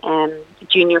make it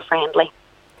junior friendly.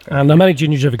 And how many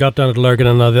juniors have you got down at Lurgan,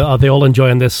 and are they all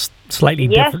enjoying this slightly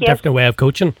different way of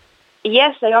coaching?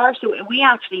 Yes, they are. So we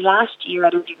actually, last year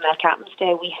at O'Donoghue Captain's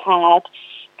Day, we had,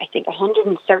 I think,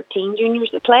 113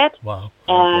 juniors that played. Wow.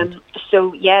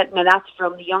 So, now that's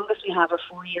from the youngest we have are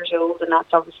 4 years old, and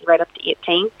that's obviously right up to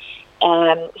 18.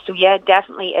 So,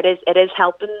 definitely it is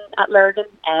helping at Lurgan.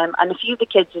 And a few of the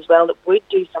kids as well that would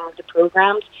do some of the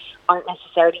programs aren't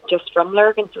necessarily just from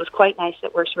Lurgan, so it's quite nice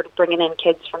that we're sort of bringing in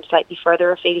kids from slightly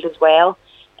further afield as well.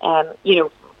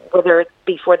 Whether it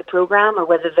be for the program or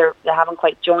whether they haven't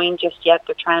quite joined just yet,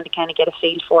 they're trying to kind of get a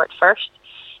feel for it first.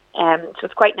 So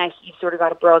it's quite nice that you've sort of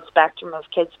got a broad spectrum of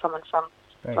kids coming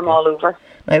from all over.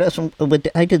 Now, listen,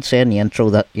 I did say in the intro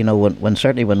that, when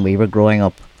certainly when we were growing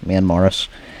up, me and Morris,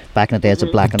 back in the days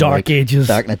of black and dark white, ages,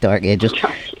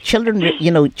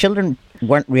 children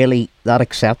weren't really that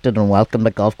accepted and welcomed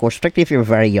at golf course, particularly if you were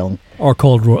very young. Or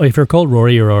if you're called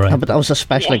Rory, you're all right. But that was a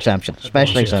special exemption.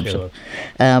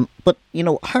 But,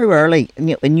 how early,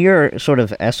 in your sort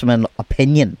of estimate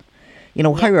opinion,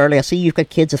 how early? I see you've got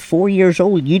kids at 4 years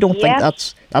old. You don't think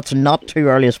that's not too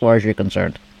early as far as you're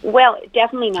concerned? Well,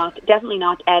 definitely not.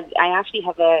 I actually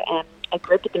have a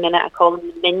group at the minute. I call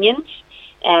them the Minions.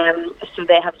 So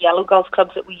they have yellow golf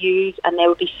clubs that we use, and they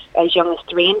would be as young as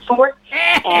 3 and 4.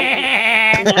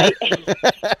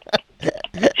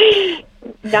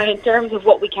 Now, in terms of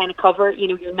what we kind of cover,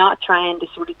 you're not trying to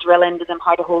sort of drill into them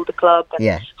how to hold the club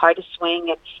and how to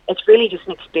swing. It's really just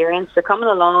an experience. They're coming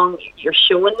along, you're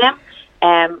showing them,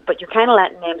 but you're kind of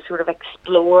letting them sort of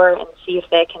explore and see if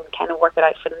they can kind of work it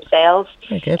out for themselves.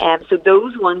 So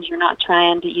those ones, you're not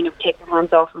trying to, take their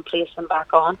hands off and place them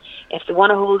back on. If they want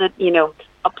to hold it,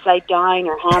 upside down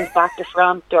or hands back to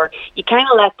front, or you kind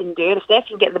of let them do it. If they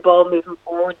can get the ball moving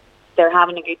forward, they're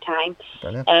having a good time.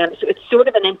 So it's sort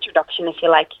of an introduction, if you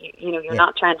like. You're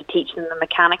not trying to teach them the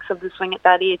mechanics of the swing at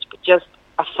that age, but just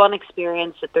a fun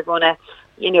experience that they're going to,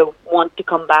 want to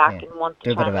come back and want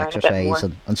to do a try bit of and exercise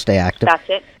and stay active. That's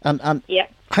it. And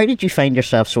how did you find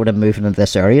yourself sort of moving into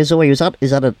this area, Zoe? Is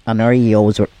that an area you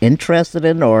always were interested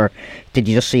in, or did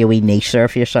you just see a wee niche there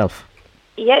for yourself?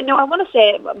 Yeah, no, I want to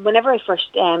say whenever I first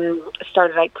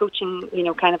started out coaching,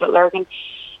 kind of at Lurgan,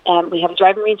 we have a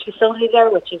driving range facility there,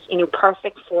 which is,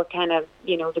 perfect for kind of,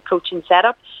 the coaching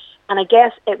setup. And I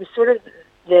guess it was sort of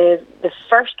the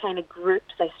first kind of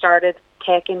groups I started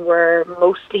taken were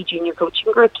mostly junior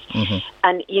coaching groups.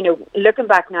 And, looking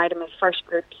back now to my first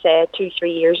group, say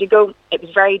 2-3 years ago, it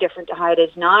was very different to how it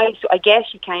is now. So I guess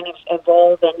you kind of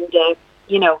evolve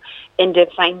into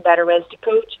find better ways to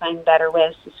coach, find better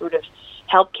ways to sort of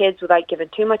help kids without giving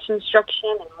too much instruction,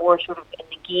 and more sort of in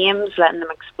the games, letting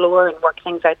them explore and work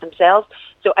things out themselves.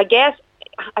 So I guess,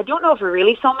 I don't know if I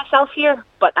really saw myself here,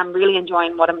 but I'm really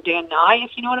enjoying what I'm doing now,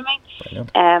 if you know what I mean.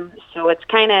 So it's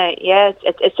kind of,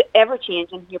 it's ever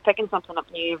changing. You're picking something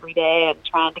up new every day and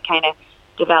trying to kind of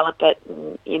develop it,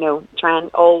 and, try and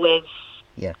always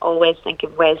think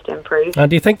of ways to improve. And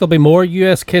do you think there'll be more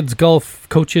US kids golf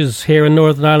coaches here in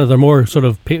Northern Ireland? Are there more sort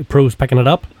of pros picking it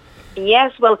up?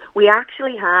 Yes, well, we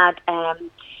actually had,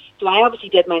 so I obviously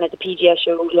did mine at the PGA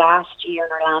show last year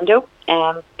in Orlando,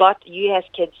 but US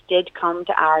kids did come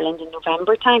to Ireland in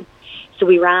November time. So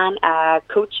we ran a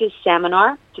coaches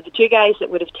seminar. So the two guys that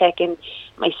would have taken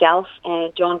myself,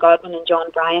 John Godwin and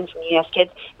John Bryan from US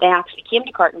Kids, they actually came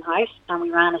to Carton House and we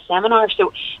ran a seminar.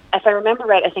 So if I remember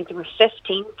right, I think there were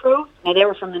 15 pros. Now they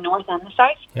were from the north and the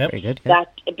south. Yep. Very good.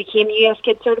 That became US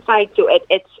Kids certified. So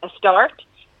it's a start.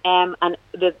 And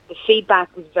the feedback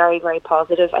was very, very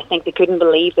positive. I think they couldn't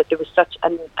believe that there was such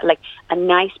a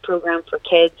nice program for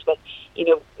kids with,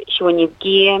 showing you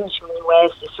games, showing you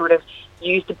ways to sort of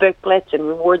use the booklets and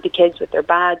reward the kids with their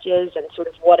badges, and sort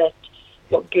of what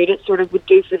good it sort of would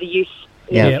do for the youth,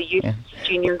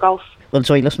 junior golf. Well,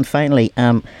 Zoe, listen, finally,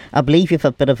 I believe you've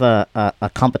a bit of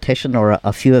a competition or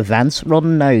a few events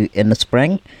running now in the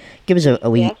spring. Give us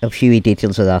a few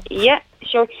details of that. Yeah,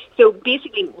 sure. So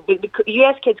basically, the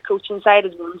US Kids coaching side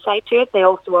is one side to it. They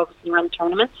also obviously run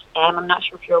tournaments. I'm not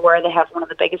sure if you're aware, they have one of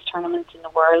the biggest tournaments in the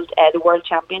world, the World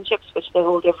Championships, which they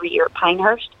hold every year at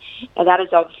Pinehurst. That is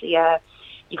obviously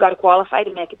you got to qualify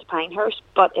to make it to Pinehurst,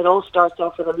 but it all starts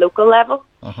off at a local level.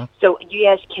 So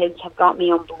US Kids have got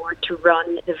me on board to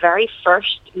run the very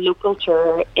first local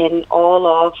tour in all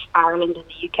of Ireland and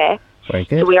the UK. Very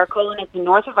good. So we are calling it the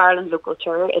North of Ireland Local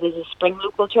Tour. It is a spring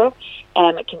local tour.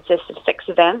 It consists of 6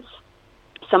 events.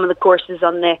 Some of the courses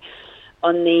on the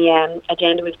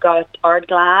agenda, we've got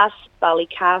Ardglass,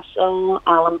 Ballycastle,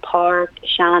 Allen Park,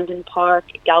 Shandon Park,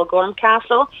 Galgorm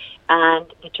Castle, and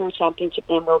the Tour Championship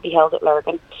then will be held at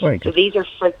Lurgan. So these are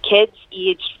for kids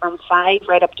aged from 5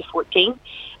 right up to 14.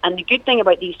 And the good thing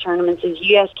about these tournaments is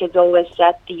US Kids always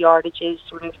set the yardages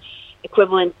sort of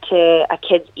equivalent to a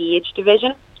kid's age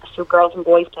division. So girls and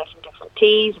boys play from different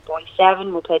tees. A boy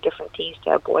 7 will play different tees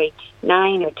to a boy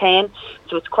 9 or 10.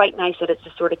 So it's quite nice that it's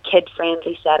a sort of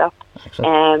kid-friendly setup.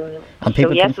 And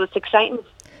so it's exciting.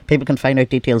 People can find out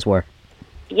details where?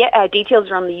 Yeah, details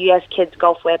are on the US Kids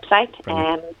Golf website.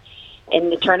 In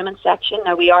the tournament section.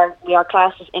 Now we are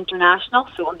classed as international,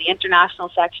 so on the international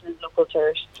section is local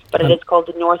tours, but it is called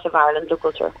the North of Ireland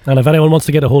Local Tour. And if anyone wants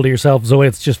to get a hold of yourself, Zoe,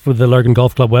 it's just for the Lurgan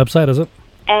Golf Club website, is it?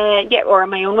 Or on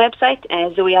my own website,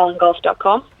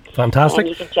 zoeallengolf.com. Fantastic. And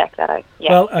you can check that out.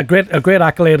 Yeah. Well, a great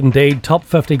accolade indeed. Top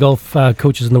 50 golf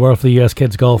coaches in the world for the US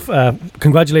Kids Golf.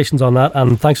 Congratulations on that,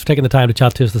 and thanks for taking the time to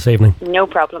chat to us this evening. No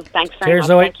problem. Thanks very Cheers, much.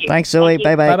 Zoe. Thank you. Thanks, Zoe.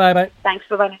 Bye-bye. Bye-bye. Thanks.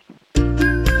 Bye-bye.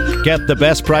 Get the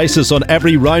best prices on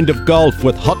every round of golf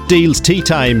with Hot Deals Tee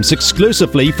Times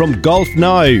exclusively from Golf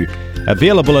Now.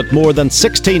 Available at more than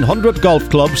 1,600 golf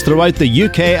clubs throughout the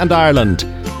UK and Ireland.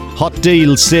 Hot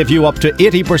Deals save you up to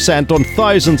 80% on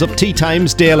thousands of tee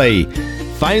times daily.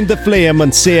 Find the flame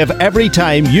and save every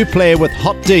time you play with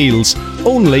Hot Deals,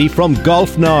 only from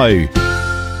Golf Now.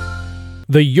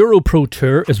 The EuroPro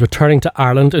Tour is returning to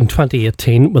Ireland in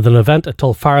 2018 with an event at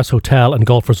Tulfarris Hotel and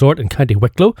Golf Resort in County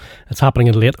Wicklow. It's happening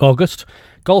in late August.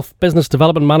 Golf Business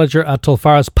Development Manager at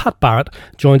Tulfarris, Pat Barrett,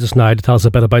 joins us now to tell us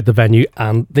a bit about the venue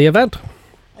and the event.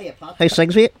 Hiya, Pat. How's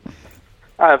things with you?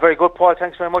 Very good, Paul.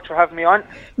 Thanks very much for having me on.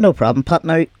 No problem, Pat.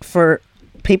 Now, for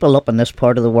people up in this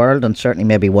part of the world, and certainly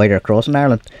maybe wider across in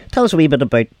Ireland, tell us a wee bit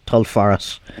about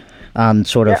Tulfarris and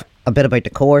sort of a bit about the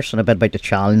course and a bit about the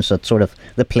challenge that sort of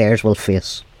the players will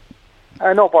face.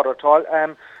 No bother at all.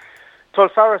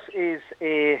 Tulfarris is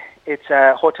it's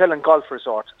a hotel and golf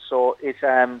resort, so it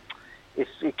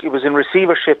was in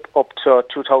receivership up to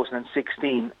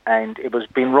 2016, and it was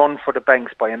being run for the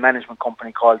banks by a management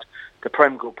company called the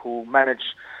Prem Group, who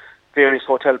manage various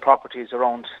hotel properties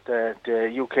around the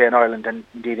UK and Ireland, and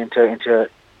indeed into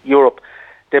Europe.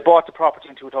 They bought the property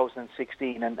in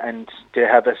 2016, and they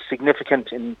have a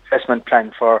significant investment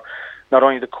plan for not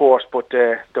only the course but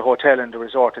the hotel and the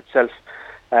resort itself.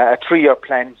 A 3-year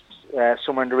plan,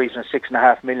 somewhere in the region of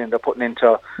 $6.5 million they're putting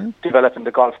into developing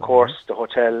the golf course, the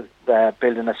hotel,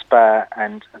 building a spa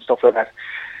and stuff like that.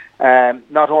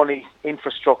 not only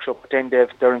infrastructure, but then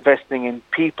they're investing in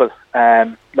people.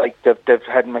 Like they've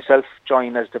had myself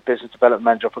join as the business development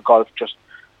manager for golf, just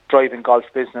driving golf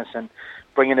business and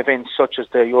bringing events such as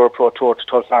the EuroPro Tour to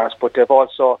Tulfarris. But they've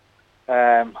also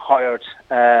hired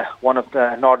one of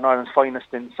the Northern Ireland's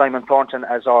finest in Simon Thornton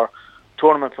as our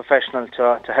tournament professional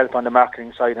to help on the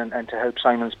marketing side and to help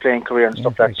Simon's playing career and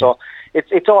stuff like that. So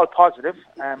it's all positive.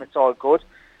 It's all good.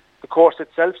 The course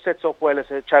itself sets up well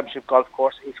as a championship golf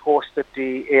course. It hosted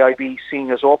the AIB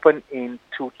Seniors Open in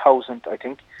 2000, I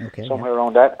think, somewhere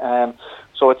around that.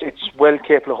 So it's well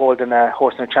capable of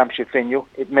hosting a championship venue.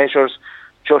 It measures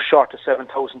just short of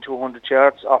 7,200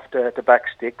 yards off the back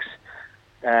sticks.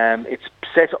 It's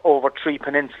set over 3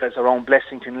 peninsulas around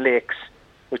Blessington Lakes,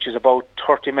 which is about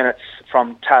 30 minutes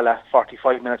from Tala,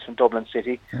 45 minutes from Dublin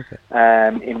City,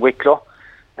 in Wicklow.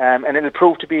 And it'll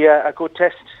prove to be a good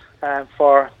test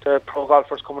for the pro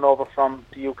golfers coming over from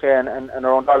the UK and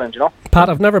around Ireland, Pat,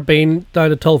 I've never been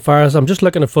down to Tulfarris. I'm just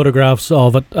looking at photographs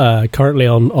of it currently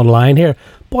online here.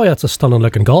 Boy, that's a stunning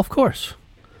looking golf course.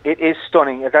 It is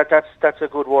stunning. That's a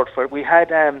good word for it. We had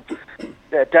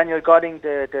Daniel Godding,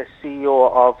 the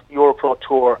CEO of EuroPro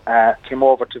Tour, came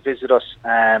over to visit us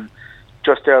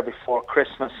just there before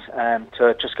Christmas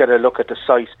to just get a look at the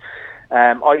site.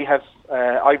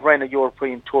 I ran a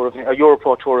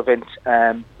EuroPro Tour event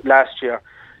last year,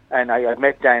 and I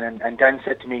met Dan, and Dan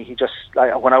said to me,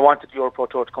 when I wanted the EuroPro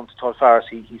Tour to come to Tulfarris,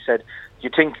 he said, "Do you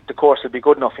think the course will be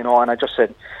good enough?" And I just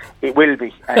said, "It will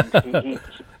be."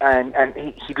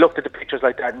 And he looked at the pictures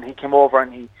like that, and he came over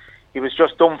and he was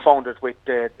just dumbfounded with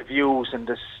the views and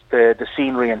the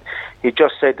scenery, and he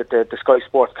just said that the Sky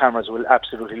Sports cameras will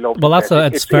absolutely love it. Well,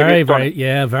 it's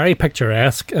very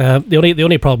picturesque. The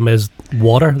only problem is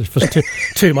water. There's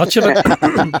just too much of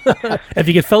it. If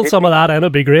you could fill some of that in,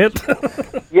 it'd be great.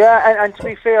 Yeah, and to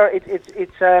be fair,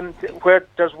 it's where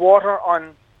there's water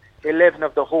on 11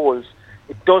 of the holes.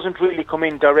 It doesn't really come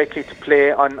in directly to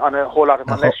play on a whole lot of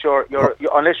them, unless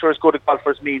you're as good a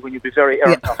golfer as me, when you'd be very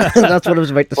errant. That's what I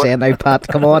was about to say now, Pat.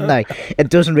 Come on now. It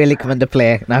doesn't really come into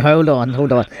play. Now hold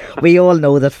on. We all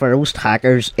know that for most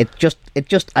hackers, it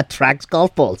just attracts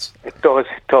golf balls. It does.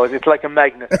 It's like a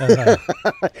magnet.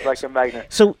 It's like a magnet.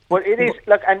 So, well, it is.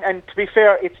 Look, and to be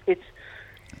fair, it's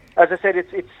as I said,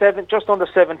 it's just under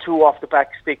 7.2 off the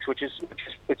back sticks, which is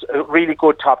a really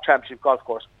good top championship golf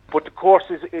course. But the course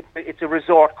it's a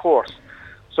resort course.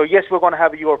 So yes, we're going to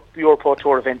have a EuroPro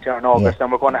Tour event there in August,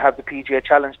 and we're going to have the PGA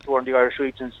Challenge Tour in the Irish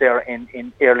regions there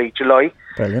in early July.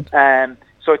 Brilliant.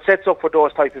 So it sets up for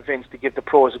those type of events to give the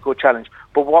pros a good challenge.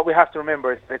 But what we have to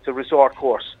remember is that it's a resort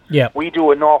course. Yeah. We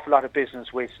do an awful lot of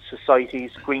business with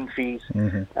societies, green fees,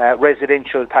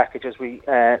 residential packages.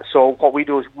 So what we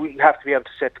do is we have to be able to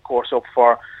set the course up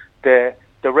for the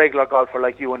regular golfer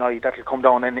like you and I that will come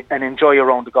down and enjoy a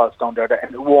round of golf down there.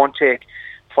 And it won't take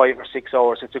 5 or 6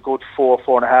 hours. It's a good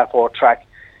 4.5 hour track,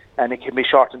 and it can be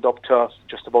shortened up to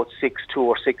just about 6.2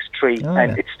 or 6.3,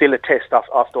 and it's still a test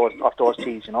off those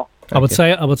tees, I would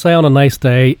say on a nice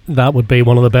day that would be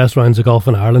one of the best rounds of golf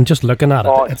in Ireland. Just looking at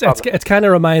it, it kind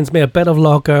of reminds me a bit of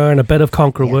Loch Earn, a bit of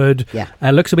Conquerwood.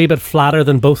 It looks a wee bit flatter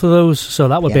than both of those, so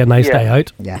that would be a nice day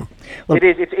out. Yeah, well, it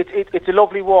is. It's a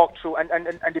lovely walk through, and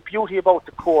the beauty about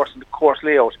the course and the course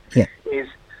layout is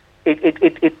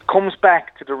it comes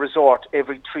back to the resort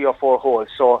every 3 or 4 holes.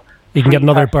 So you can get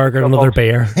another burger, another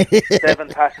beer. 7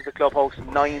 passes the clubhouse,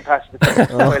 9 passes the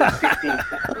clubhouse, 12, 15.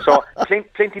 So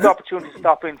plenty of opportunity to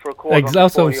stop in for a quarter.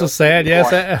 Exactly, I was just saying,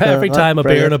 yes. Every time a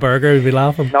beer and a burger, we'd be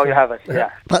laughing. Now you have it, yeah.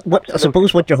 But I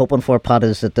suppose what you're hoping for, Pat,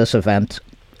 is that this event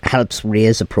helps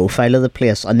raise the profile of the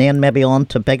place, and then maybe on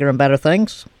to bigger and better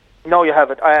things. No, you have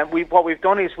it. What we've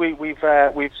done is we've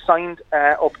signed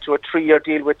up to a 3-year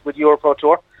deal with EuroPro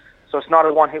Tour. So it's not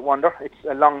a one-hit wonder. It's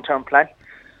a long-term plan.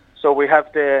 So we have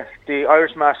the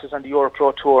Irish Masters and the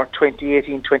EuroPro Tour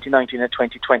 2018, 2019 and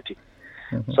 2020.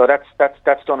 So that's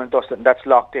done and dusted, and that's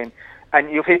locked in. And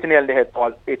you've hit the nail on the head,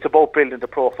 Paul. It's about building the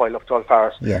profile of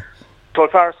Tulfarris. Yeah.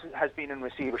 Tulfarris has been in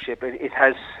receivership. It's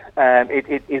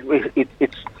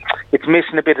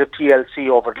missing a bit of TLC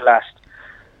over the last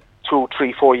 2,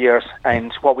 3, 4 years,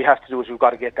 and what we have to do is we've got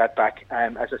to get that back.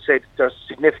 As I said, there's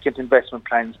significant investment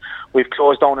plans. We've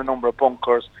closed down a number of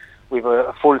bunkers. We've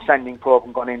a full sanding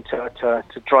program gone in to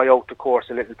dry out the course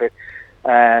a little bit,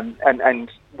 and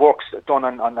work's done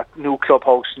on a new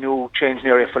clubhouse, new changing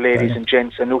area for ladies and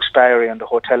gents, a new spa area in the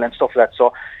hotel and stuff like that.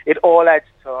 So it all adds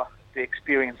to the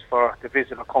experience for the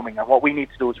visitor coming. And what we need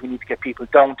to do is we need to get people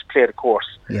down to play the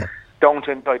course. Yeah. down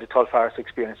to enjoy the Tulfarris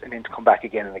experience and then to come back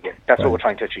again and again. That's what we're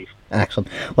trying to achieve. Excellent.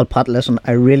 Well, Pat, listen,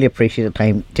 I really appreciate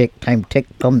the time.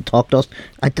 Come talk to us.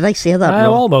 Did I say that?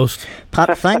 No, almost.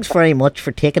 Pat, thanks very much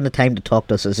for taking the time to talk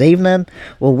to us this evening.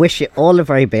 We'll wish you all the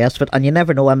very best of it, and you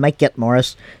never know, I might get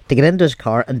Morris to get into his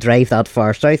car and drive that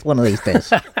far south one of these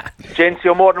days. Gents,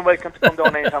 you're more than welcome to come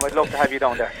down anytime. I'd love to have you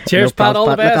down there. Cheers, Pat. All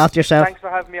the best. Look after yourself. Thanks for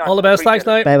having me on. All the best. Thanks,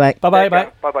 now. Bye-bye.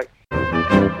 Bye-bye. Bye-bye.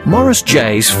 Morris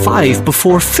J's 5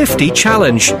 before 50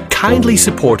 challenge, kindly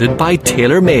supported by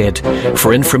TaylorMade.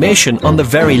 For information on the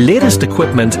very latest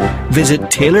equipment, visit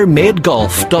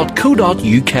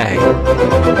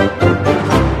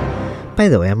tailormadegolf.co.uk. By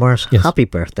the way, Morris, happy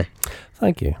birthday.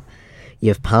 Thank you.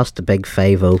 You've passed the big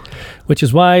 5-0. Which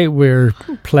is why we're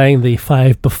playing the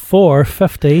 5 before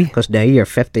 50. Because now you're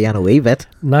 50 and a wee bit.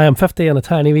 Now I'm 50 and a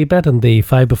tiny wee bit, and the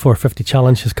 5 before 50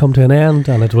 challenge has come to an end,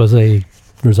 and it was a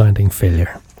resounding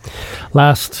failure.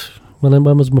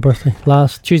 When was my birthday?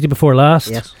 Tuesday before last.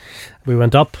 Yes. We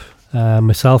went up.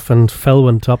 Myself and Phil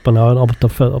went up and up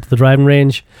the driving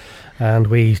range, and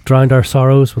we drowned our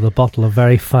sorrows with a bottle of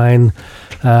very fine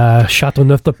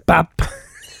Chateauneuf de Pape.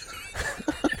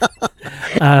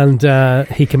 And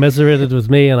he commiserated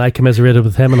with me, and I commiserated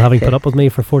with him, and having put up with me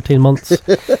for 14 months.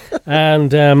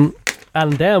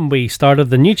 And then we started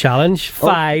the new challenge,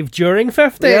 5 during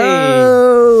 50.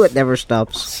 No, it never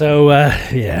stops. So,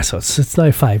 so it's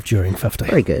now 5 during 50.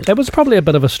 Very good. It was probably a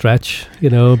bit of a stretch,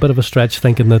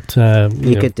 thinking that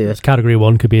you could do it. Category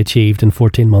 1 could be achieved in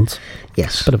 14 months.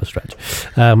 Yes. Bit of a stretch.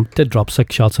 Did drop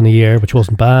 6 shots in a year, which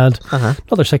wasn't bad.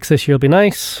 Another 6 this year will be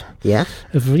nice. Yeah.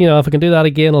 If I can do that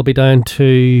again, I'll be down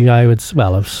to, lowest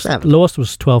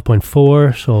was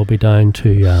 12.4, so I'll be down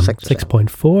to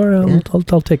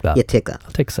 6.4. I'll take that. You take that.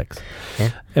 I'll take 6. Yeah.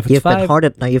 If it's you've 5, been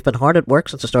hard at work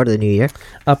since the start of the new year.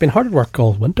 I've been hard at work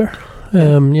all winter.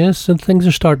 Yes, and things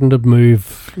are starting to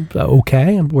move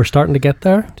okay, and we're starting to get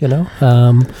there,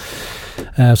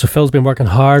 so Phil's been working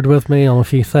hard with me on a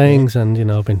few things,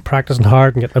 and I've been practicing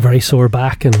hard and getting a very sore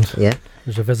back, and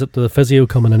there's a visit to the physio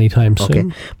coming anytime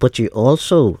soon. But you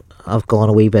also have gone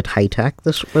a wee bit high tech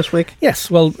this week.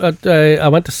 Yes, well, I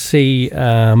went to see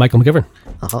Michael McGivern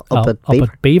up at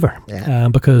Beaver,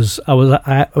 because I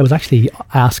was actually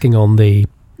asking on the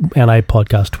NI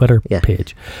Podcast Twitter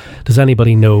page, does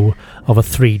anybody know of a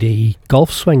 3D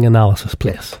golf swing analysis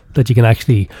place that you can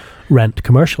actually rent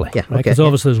commercially? Because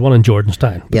obviously there's one in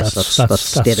Jordanstown. Yes, that's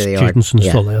state of the art. Students and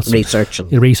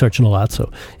research and all that,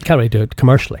 so you can't really do it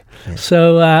commercially.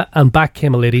 So and back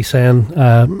came a lady saying,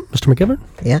 Mr. McGivern,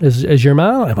 is your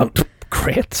man? I went,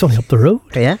 great, it's only up the road.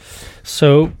 Yeah.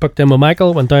 So booked in with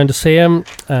Michael, went down to see him,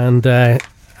 and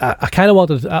I kind of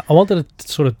wanted to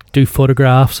sort of do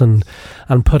photographs and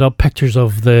put up pictures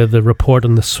of the report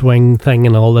and the swing thing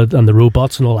and all that, and the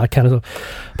robots and all that kind of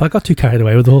stuff. But I got too carried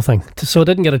away with the whole thing, so I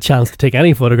didn't get a chance to take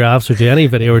any photographs or do any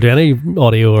video or do any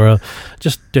audio or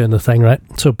just doing the thing right.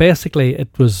 So basically, it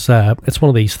was it's one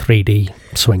of these 3D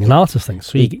swing analysis things.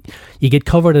 So you get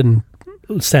covered in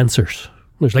sensors.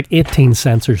 There's like 18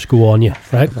 sensors go on you,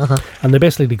 right? And they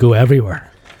basically go everywhere.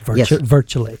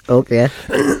 Virtually. Okay.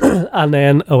 And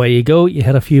then away you go, you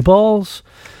hit a few balls,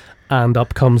 and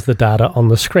up comes the data on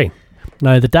the screen.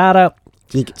 Now the data...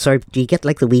 Do you get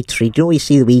like the wee 3D? Do you know you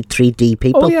see the wee 3D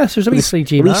people? Oh yes, there's a wee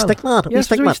 3D man. Wee stick man. Yes,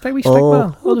 there's a wee stick man.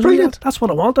 Oh, brilliant. That's what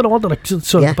I wanted. I wanted to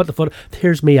sort of put the photo...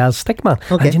 Here's me as stick man.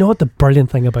 Okay. And you know what the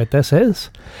brilliant thing about this is?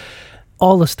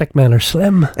 All the stick men are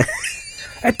slim.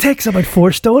 It takes about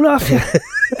 4 stone off you.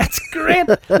 It's great.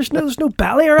 There's no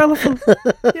belly or anything.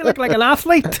 You look like an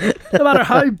athlete. No matter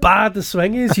how bad the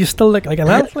swing is, you still look like an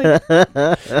athlete.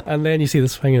 And then you see the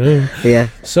swing. Yeah.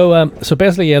 So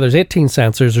basically, there's 18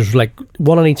 sensors. There's like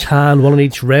 1 on each hand, 1 on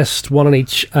each wrist, 1 on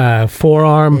each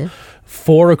forearm. Yeah.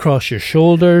 4 across your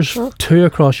shoulders, 2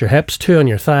 across your hips, 2 on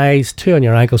your thighs, 2 on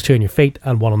your ankles, 2 on your feet,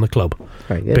 and 1 on the club.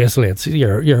 Very good. Basically, it's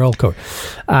you're all covered.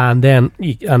 And then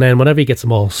whenever you get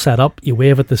them all set up, you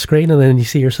wave at the screen, and then you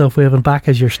see yourself waving back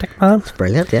as your stick man. It's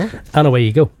brilliant, yeah. And away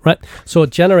you go. Right. So it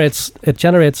generates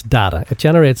data. It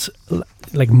generates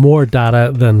like more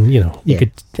data than you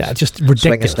could. Just ridiculous.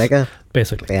 Swing a sticker.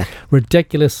 Basically,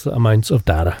 ridiculous amounts of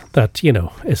data that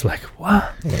is like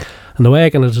what. Yeah. And the way I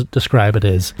can describe it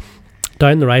is,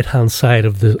 down the right hand side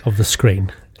of the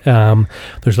screen,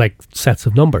 there's like sets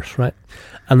of numbers, right?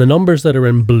 And the numbers that are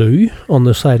in blue on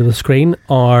the side of the screen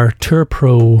are Tour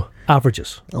Pro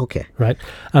averages. Okay. Right?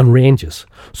 And ranges.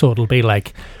 So it'll be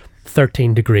like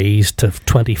 13 degrees to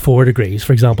 24 degrees,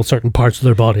 for example, certain parts of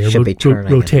their body are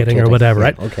rotating or whatever,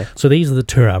 right? Okay. So these are the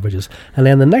tour averages. And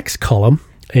then the next column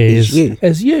is you.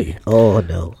 Oh,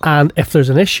 no. And if there's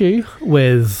an issue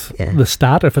with the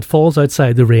stat, if it falls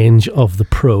outside the range of the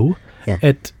pro,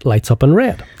 it lights up in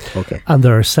red. Okay. And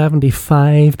there are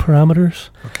 75 parameters.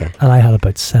 Okay. And I had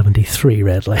about 73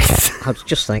 red lights. I was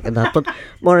just thinking that, but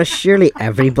Maurice, surely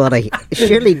nobody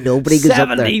goes up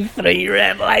there. 73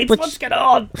 red lights. What's going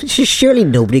on? Surely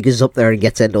nobody goes up there and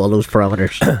gets into all those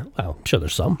parameters. Well, I'm sure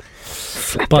there's some.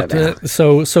 But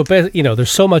so you know,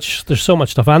 there's so much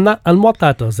stuff, and what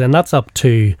that does then, that's up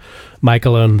to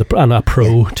Michael and a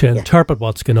pro to interpret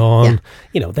what's going on. Yeah.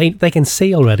 You know, they can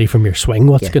see already from your swing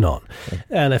what's going on,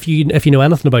 and if you know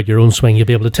anything about your own swing, you'll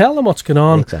be able to tell them what's going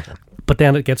on. Exactly. But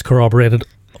then it gets corroborated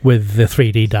with the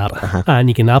 3D data, and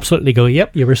you can absolutely go,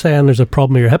 yep, you were saying there's a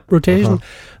problem with your hip rotation.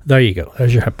 There you go.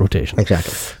 There's your hip rotation.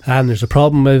 Exactly. And there's a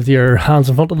problem with your hands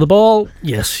in front of the ball.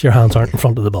 Yes, your hands aren't in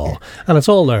front of the ball. And it's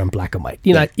all there in black and white.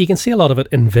 You know, you can see a lot of it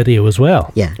in video as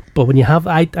well. Yeah. But when you have,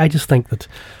 I just think that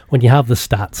when you have the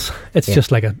stats, it's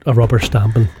just like a rubber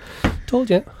stamp. And told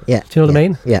you. Yeah. Do you know what I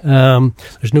mean? Yeah.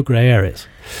 There's no grey areas.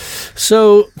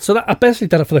 So that I basically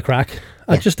did it for the crack.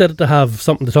 I just did it to have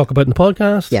something to talk about in the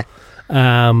podcast. Yeah.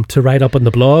 To write up on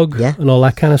the blog and all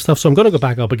that kind of stuff. So I'm going to go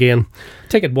back up again,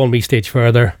 take it one wee stage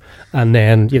further, and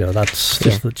then, you know, that's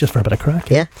just for a bit of crack.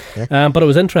 Yeah. But it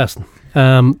was interesting.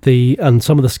 And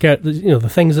some of the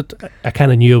things that I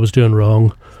kind of knew I was doing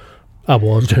wrong, I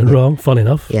was doing wrong, funny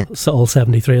enough. Yeah. So all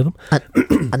 73 of them.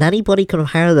 And anybody can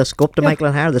hire this, go up to Michael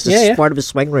and hire this. This is part of his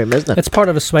swing room, isn't it? It's part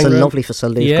of his swing room. It's a lovely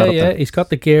facility he's got up there. He's got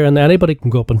the gear, and anybody can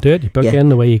go up and do it. You book in,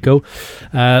 the way you go.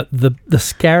 The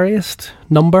scariest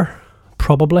number,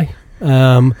 probably,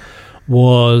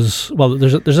 was, well,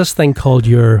 there's this thing called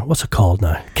what's it called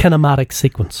now? Kinematic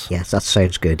sequence. Yes, that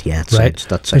sounds good. Yeah, there's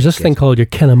this thing called your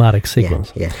kinematic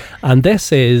sequence. Yeah. And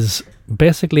this is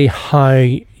basically how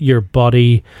your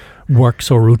body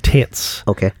works or rotates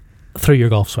through your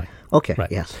golf swing. Okay,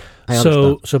 right. Yes.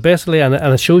 So basically, and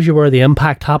it shows you where the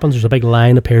impact happens. There's a big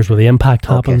line appears where the impact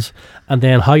happens, and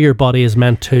then how your body is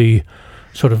meant to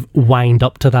sort of wind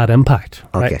up to that impact.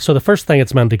 Okay. Right? So the first thing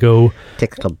it's meant to go,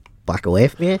 take the club back away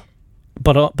from you.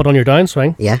 But on your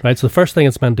downswing, right. So the first thing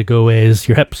it's meant to go is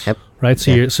your hips, right.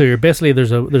 So you're basically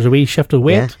there's a wee shift of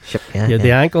weight,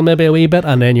 the ankle maybe a wee bit,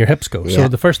 and then your hips go. So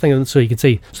the first thing, so you can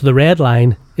see, so the red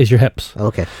line is your hips.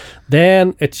 Okay.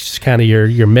 Then it's kind of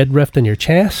your midriff and your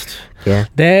chest. Yeah.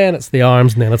 Then it's the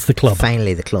arms, and then it's the club.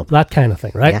 Finally, the club. That kind of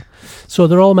thing, right? Yeah. So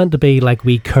they're all meant to be like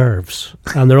wee curves,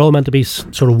 and they're all meant to be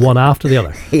sort of one after the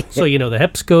other. So you know the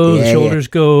hips go, the shoulders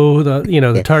go,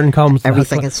 the turn comes,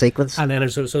 everything in sequence. And then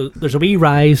there's a wee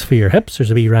rise for your hips. There's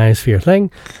a wee rise for your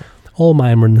thing. All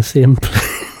mine were in the same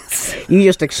place. You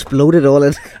just exploded all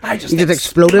in. You just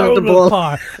exploded at the ball.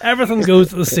 Power. Everything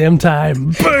goes at the same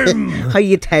time. Boom! How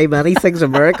you time anything's a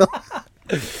miracle.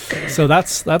 So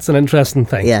that's an interesting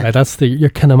thing. Yeah. Right? That's your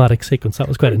kinematic sequence. That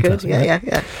was quite interesting. Yeah,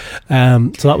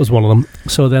 right? So that was one of them.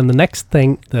 So then the next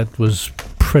thing that was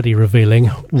pretty revealing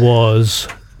was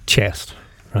chest.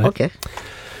 Right. Okay.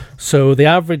 So the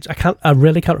average, I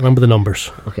really can't remember the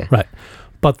numbers. Okay. Right.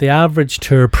 But the average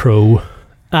Tour Pro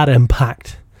at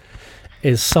impact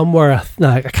is somewhere,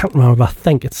 I can't remember, but I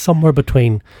think it's somewhere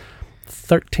between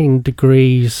 13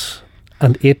 degrees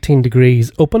and 18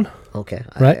 degrees open. Okay.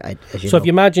 Right. So if you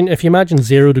imagine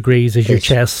 0 degrees is your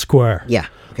chest square. Yeah.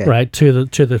 Okay. Right to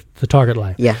the target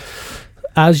line. Yeah.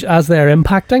 As they're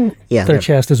impacting, their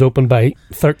chest is open by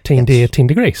 13 to 18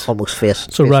 degrees. Almost face.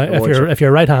 So if you're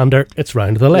a right-hander, it's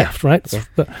round to the left, right? Yeah.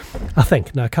 I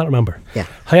think. Now I can't remember. Yeah.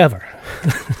 However,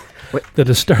 the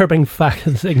disturbing fact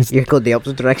of things. You're going the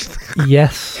opposite direction.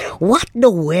 Yes. What? No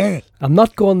way. I'm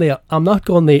not going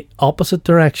the opposite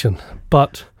direction,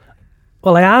 but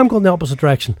I am going the opposite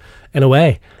direction in a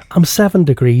way. I'm 7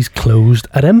 degrees closed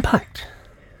at impact.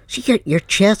 So your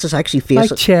chest is actually facing.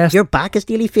 My chest. Your back is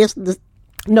nearly facing the.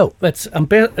 No,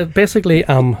 basically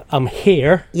I'm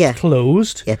here,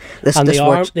 closed. Yeah,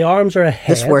 the arms are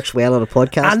ahead. This works well on a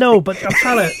podcast. I know, but I'm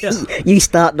trying to. You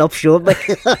starting up short, me.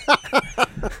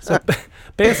 So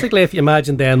basically, if you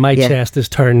imagine, then my chest is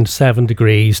turned 7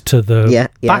 degrees to the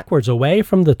backwards away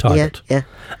from the target. Yeah.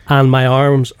 And my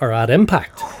arms are at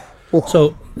impact.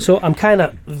 Oh. So I'm kind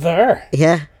of there.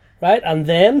 Yeah. Right, and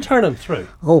then turning through.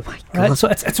 Oh my God! Right, so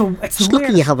it's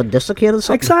lucky you haven't dislocated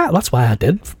something. Exactly. That's why I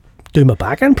did do my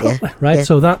back end properly. Right. Yeah.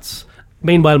 So that's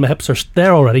meanwhile my hips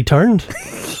they're already turned.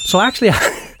 So actually,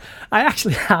 I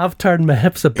actually have turned my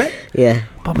hips a bit. Yeah.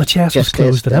 But my chest was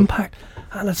closed at impact,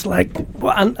 and it's like,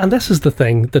 and this is the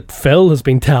thing that Phil has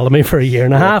been telling me for a year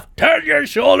and a half. Turn your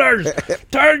shoulders.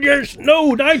 Turn your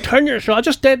shoulders. I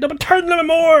just did, but turn them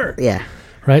more. Yeah.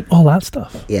 Right. All that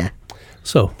stuff. Yeah.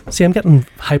 So, see, I'm getting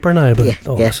hyper now, but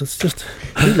it's just...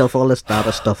 We love all this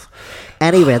data stuff.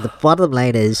 Anyway, the bottom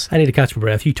line is... I need to catch my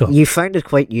breath, you talk. You found it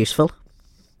quite useful.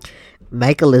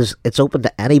 Michael it's open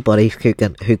to anybody who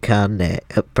can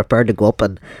prepare to go up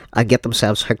and get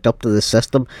themselves hooked up to the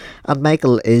system. And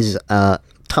Michael is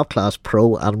top class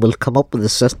pro and will come up with a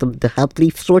system to help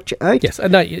sort you out. Yes,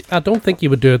 and I don't think you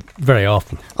would do it very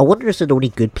often. I wonder, is it only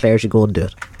good players who go and do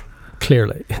it?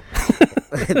 Clearly.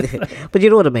 But you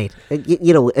know what I mean.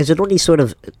 You know, is it only sort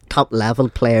of top level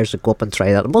players that go up and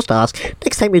try that? I must ask,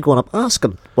 next time you're going up, ask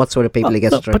him what sort of people he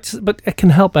gets through. But it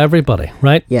can help everybody,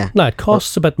 right? Yeah. Now, it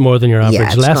costs a bit more than your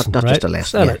average lesson, not right? just a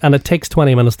lesson. And it takes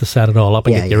 20 minutes to set it all up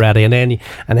and get you ready, and then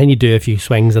you do a few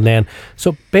swings, and then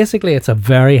so basically it's a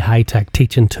very high tech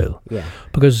teaching tool. Yeah.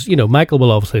 Because Michael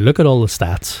will obviously look at all the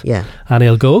stats. Yeah. And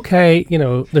he'll go, okay,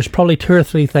 there's probably 2 or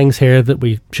 3 things here that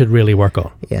we should really work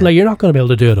on. Yeah. Now, you're not going to be able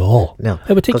to do it all. No.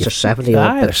 It would take you there's 70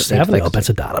 odd bits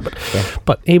of data,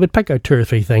 but he would pick out 2 or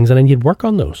 3 things, and then you'd work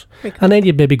on those, and then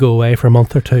you'd maybe go away for a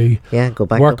month or 2. Yeah, go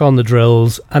back. Work on the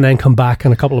drills, and then come back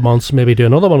in a couple of months, maybe do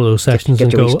another one of those sessions get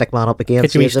and your go. Stick man up again.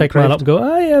 Get your stick man up and go.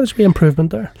 There's wee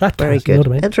improvement there. That very good. You know what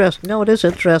I mean? Interesting. No, it is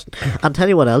interesting. And tell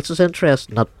you what else is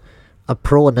interesting. That a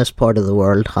pro in this part of the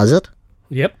world has it.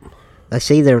 Yep. I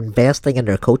see they're investing in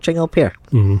their coaching up here.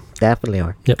 Definitely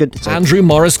are. Yep. Good to see. Andrew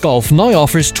Morris Golf now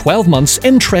offers 12 months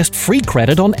interest-free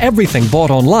credit on everything bought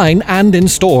online and in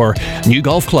store. New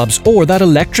golf clubs or that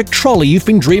electric trolley you've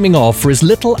been dreaming of for as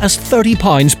little as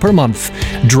 £30 per month.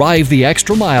 Drive the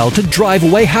extra mile to drive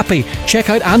away happy. Check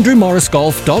out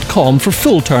andrewmorrisgolf.com for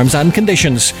full terms and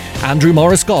conditions. Andrew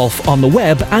Morris Golf on the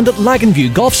web and at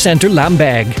Laganview Golf Centre,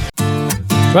 Lambeg.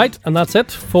 Right, and that's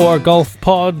it for Golf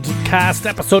Podcast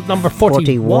episode number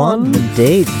 41.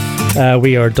 Indeed.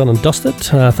 We are done and dusted.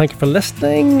 Thank you for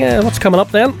listening. What's coming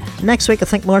up then? Next week, I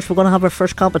think, Marsh, we're going to have our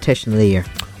first competition of the year.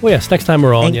 Oh yes, next time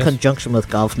we're on. In conjunction with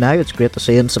Golf Now. It's great to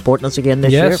see them supporting us again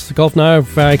this year. Yes, Golf Now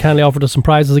very kindly offered us some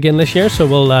prizes again this year, so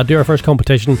we'll do our first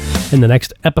competition in the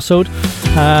next episode.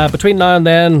 Between now and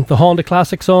then, the Honda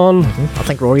Classic's on. I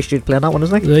think Rory's due to play in that one,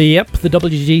 isn't he? Yep, the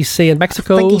WGC in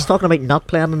Mexico. I think he's talking about not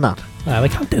playing in that. They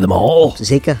can't do them all.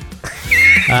 Zika.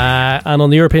 And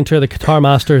on the European Tour, the Qatar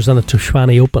Masters and the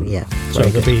Tushwani Open. Yeah. So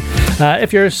there'll be.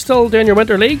 If you're still doing your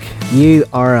winter league, you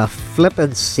are a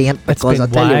flippin' saint, because I'll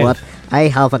tell you what, I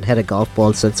haven't hit a golf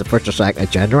ball since the 1st or 2nd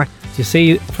of January. Do you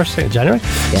see, 1st or 2nd of January?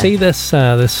 Yeah. See this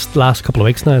last couple of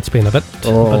weeks now, it's been a bit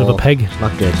of a pig.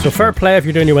 Not good. So fair play if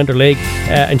you're doing your winter league.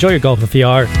 Enjoy your golf if you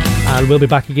are, and we'll be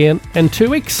back again in 2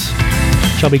 weeks.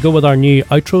 Shall we go with our new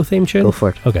outro theme tune? Go for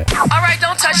it. Okay. Alright,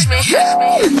 don't touch me.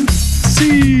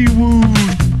 Seawood.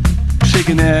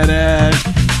 Shaking that ass.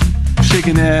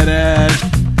 Shaking that ass.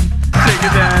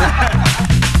 Shaking that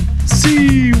ass.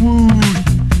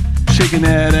 Seawood. Shaking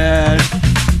that ass.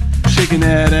 Shaking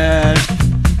that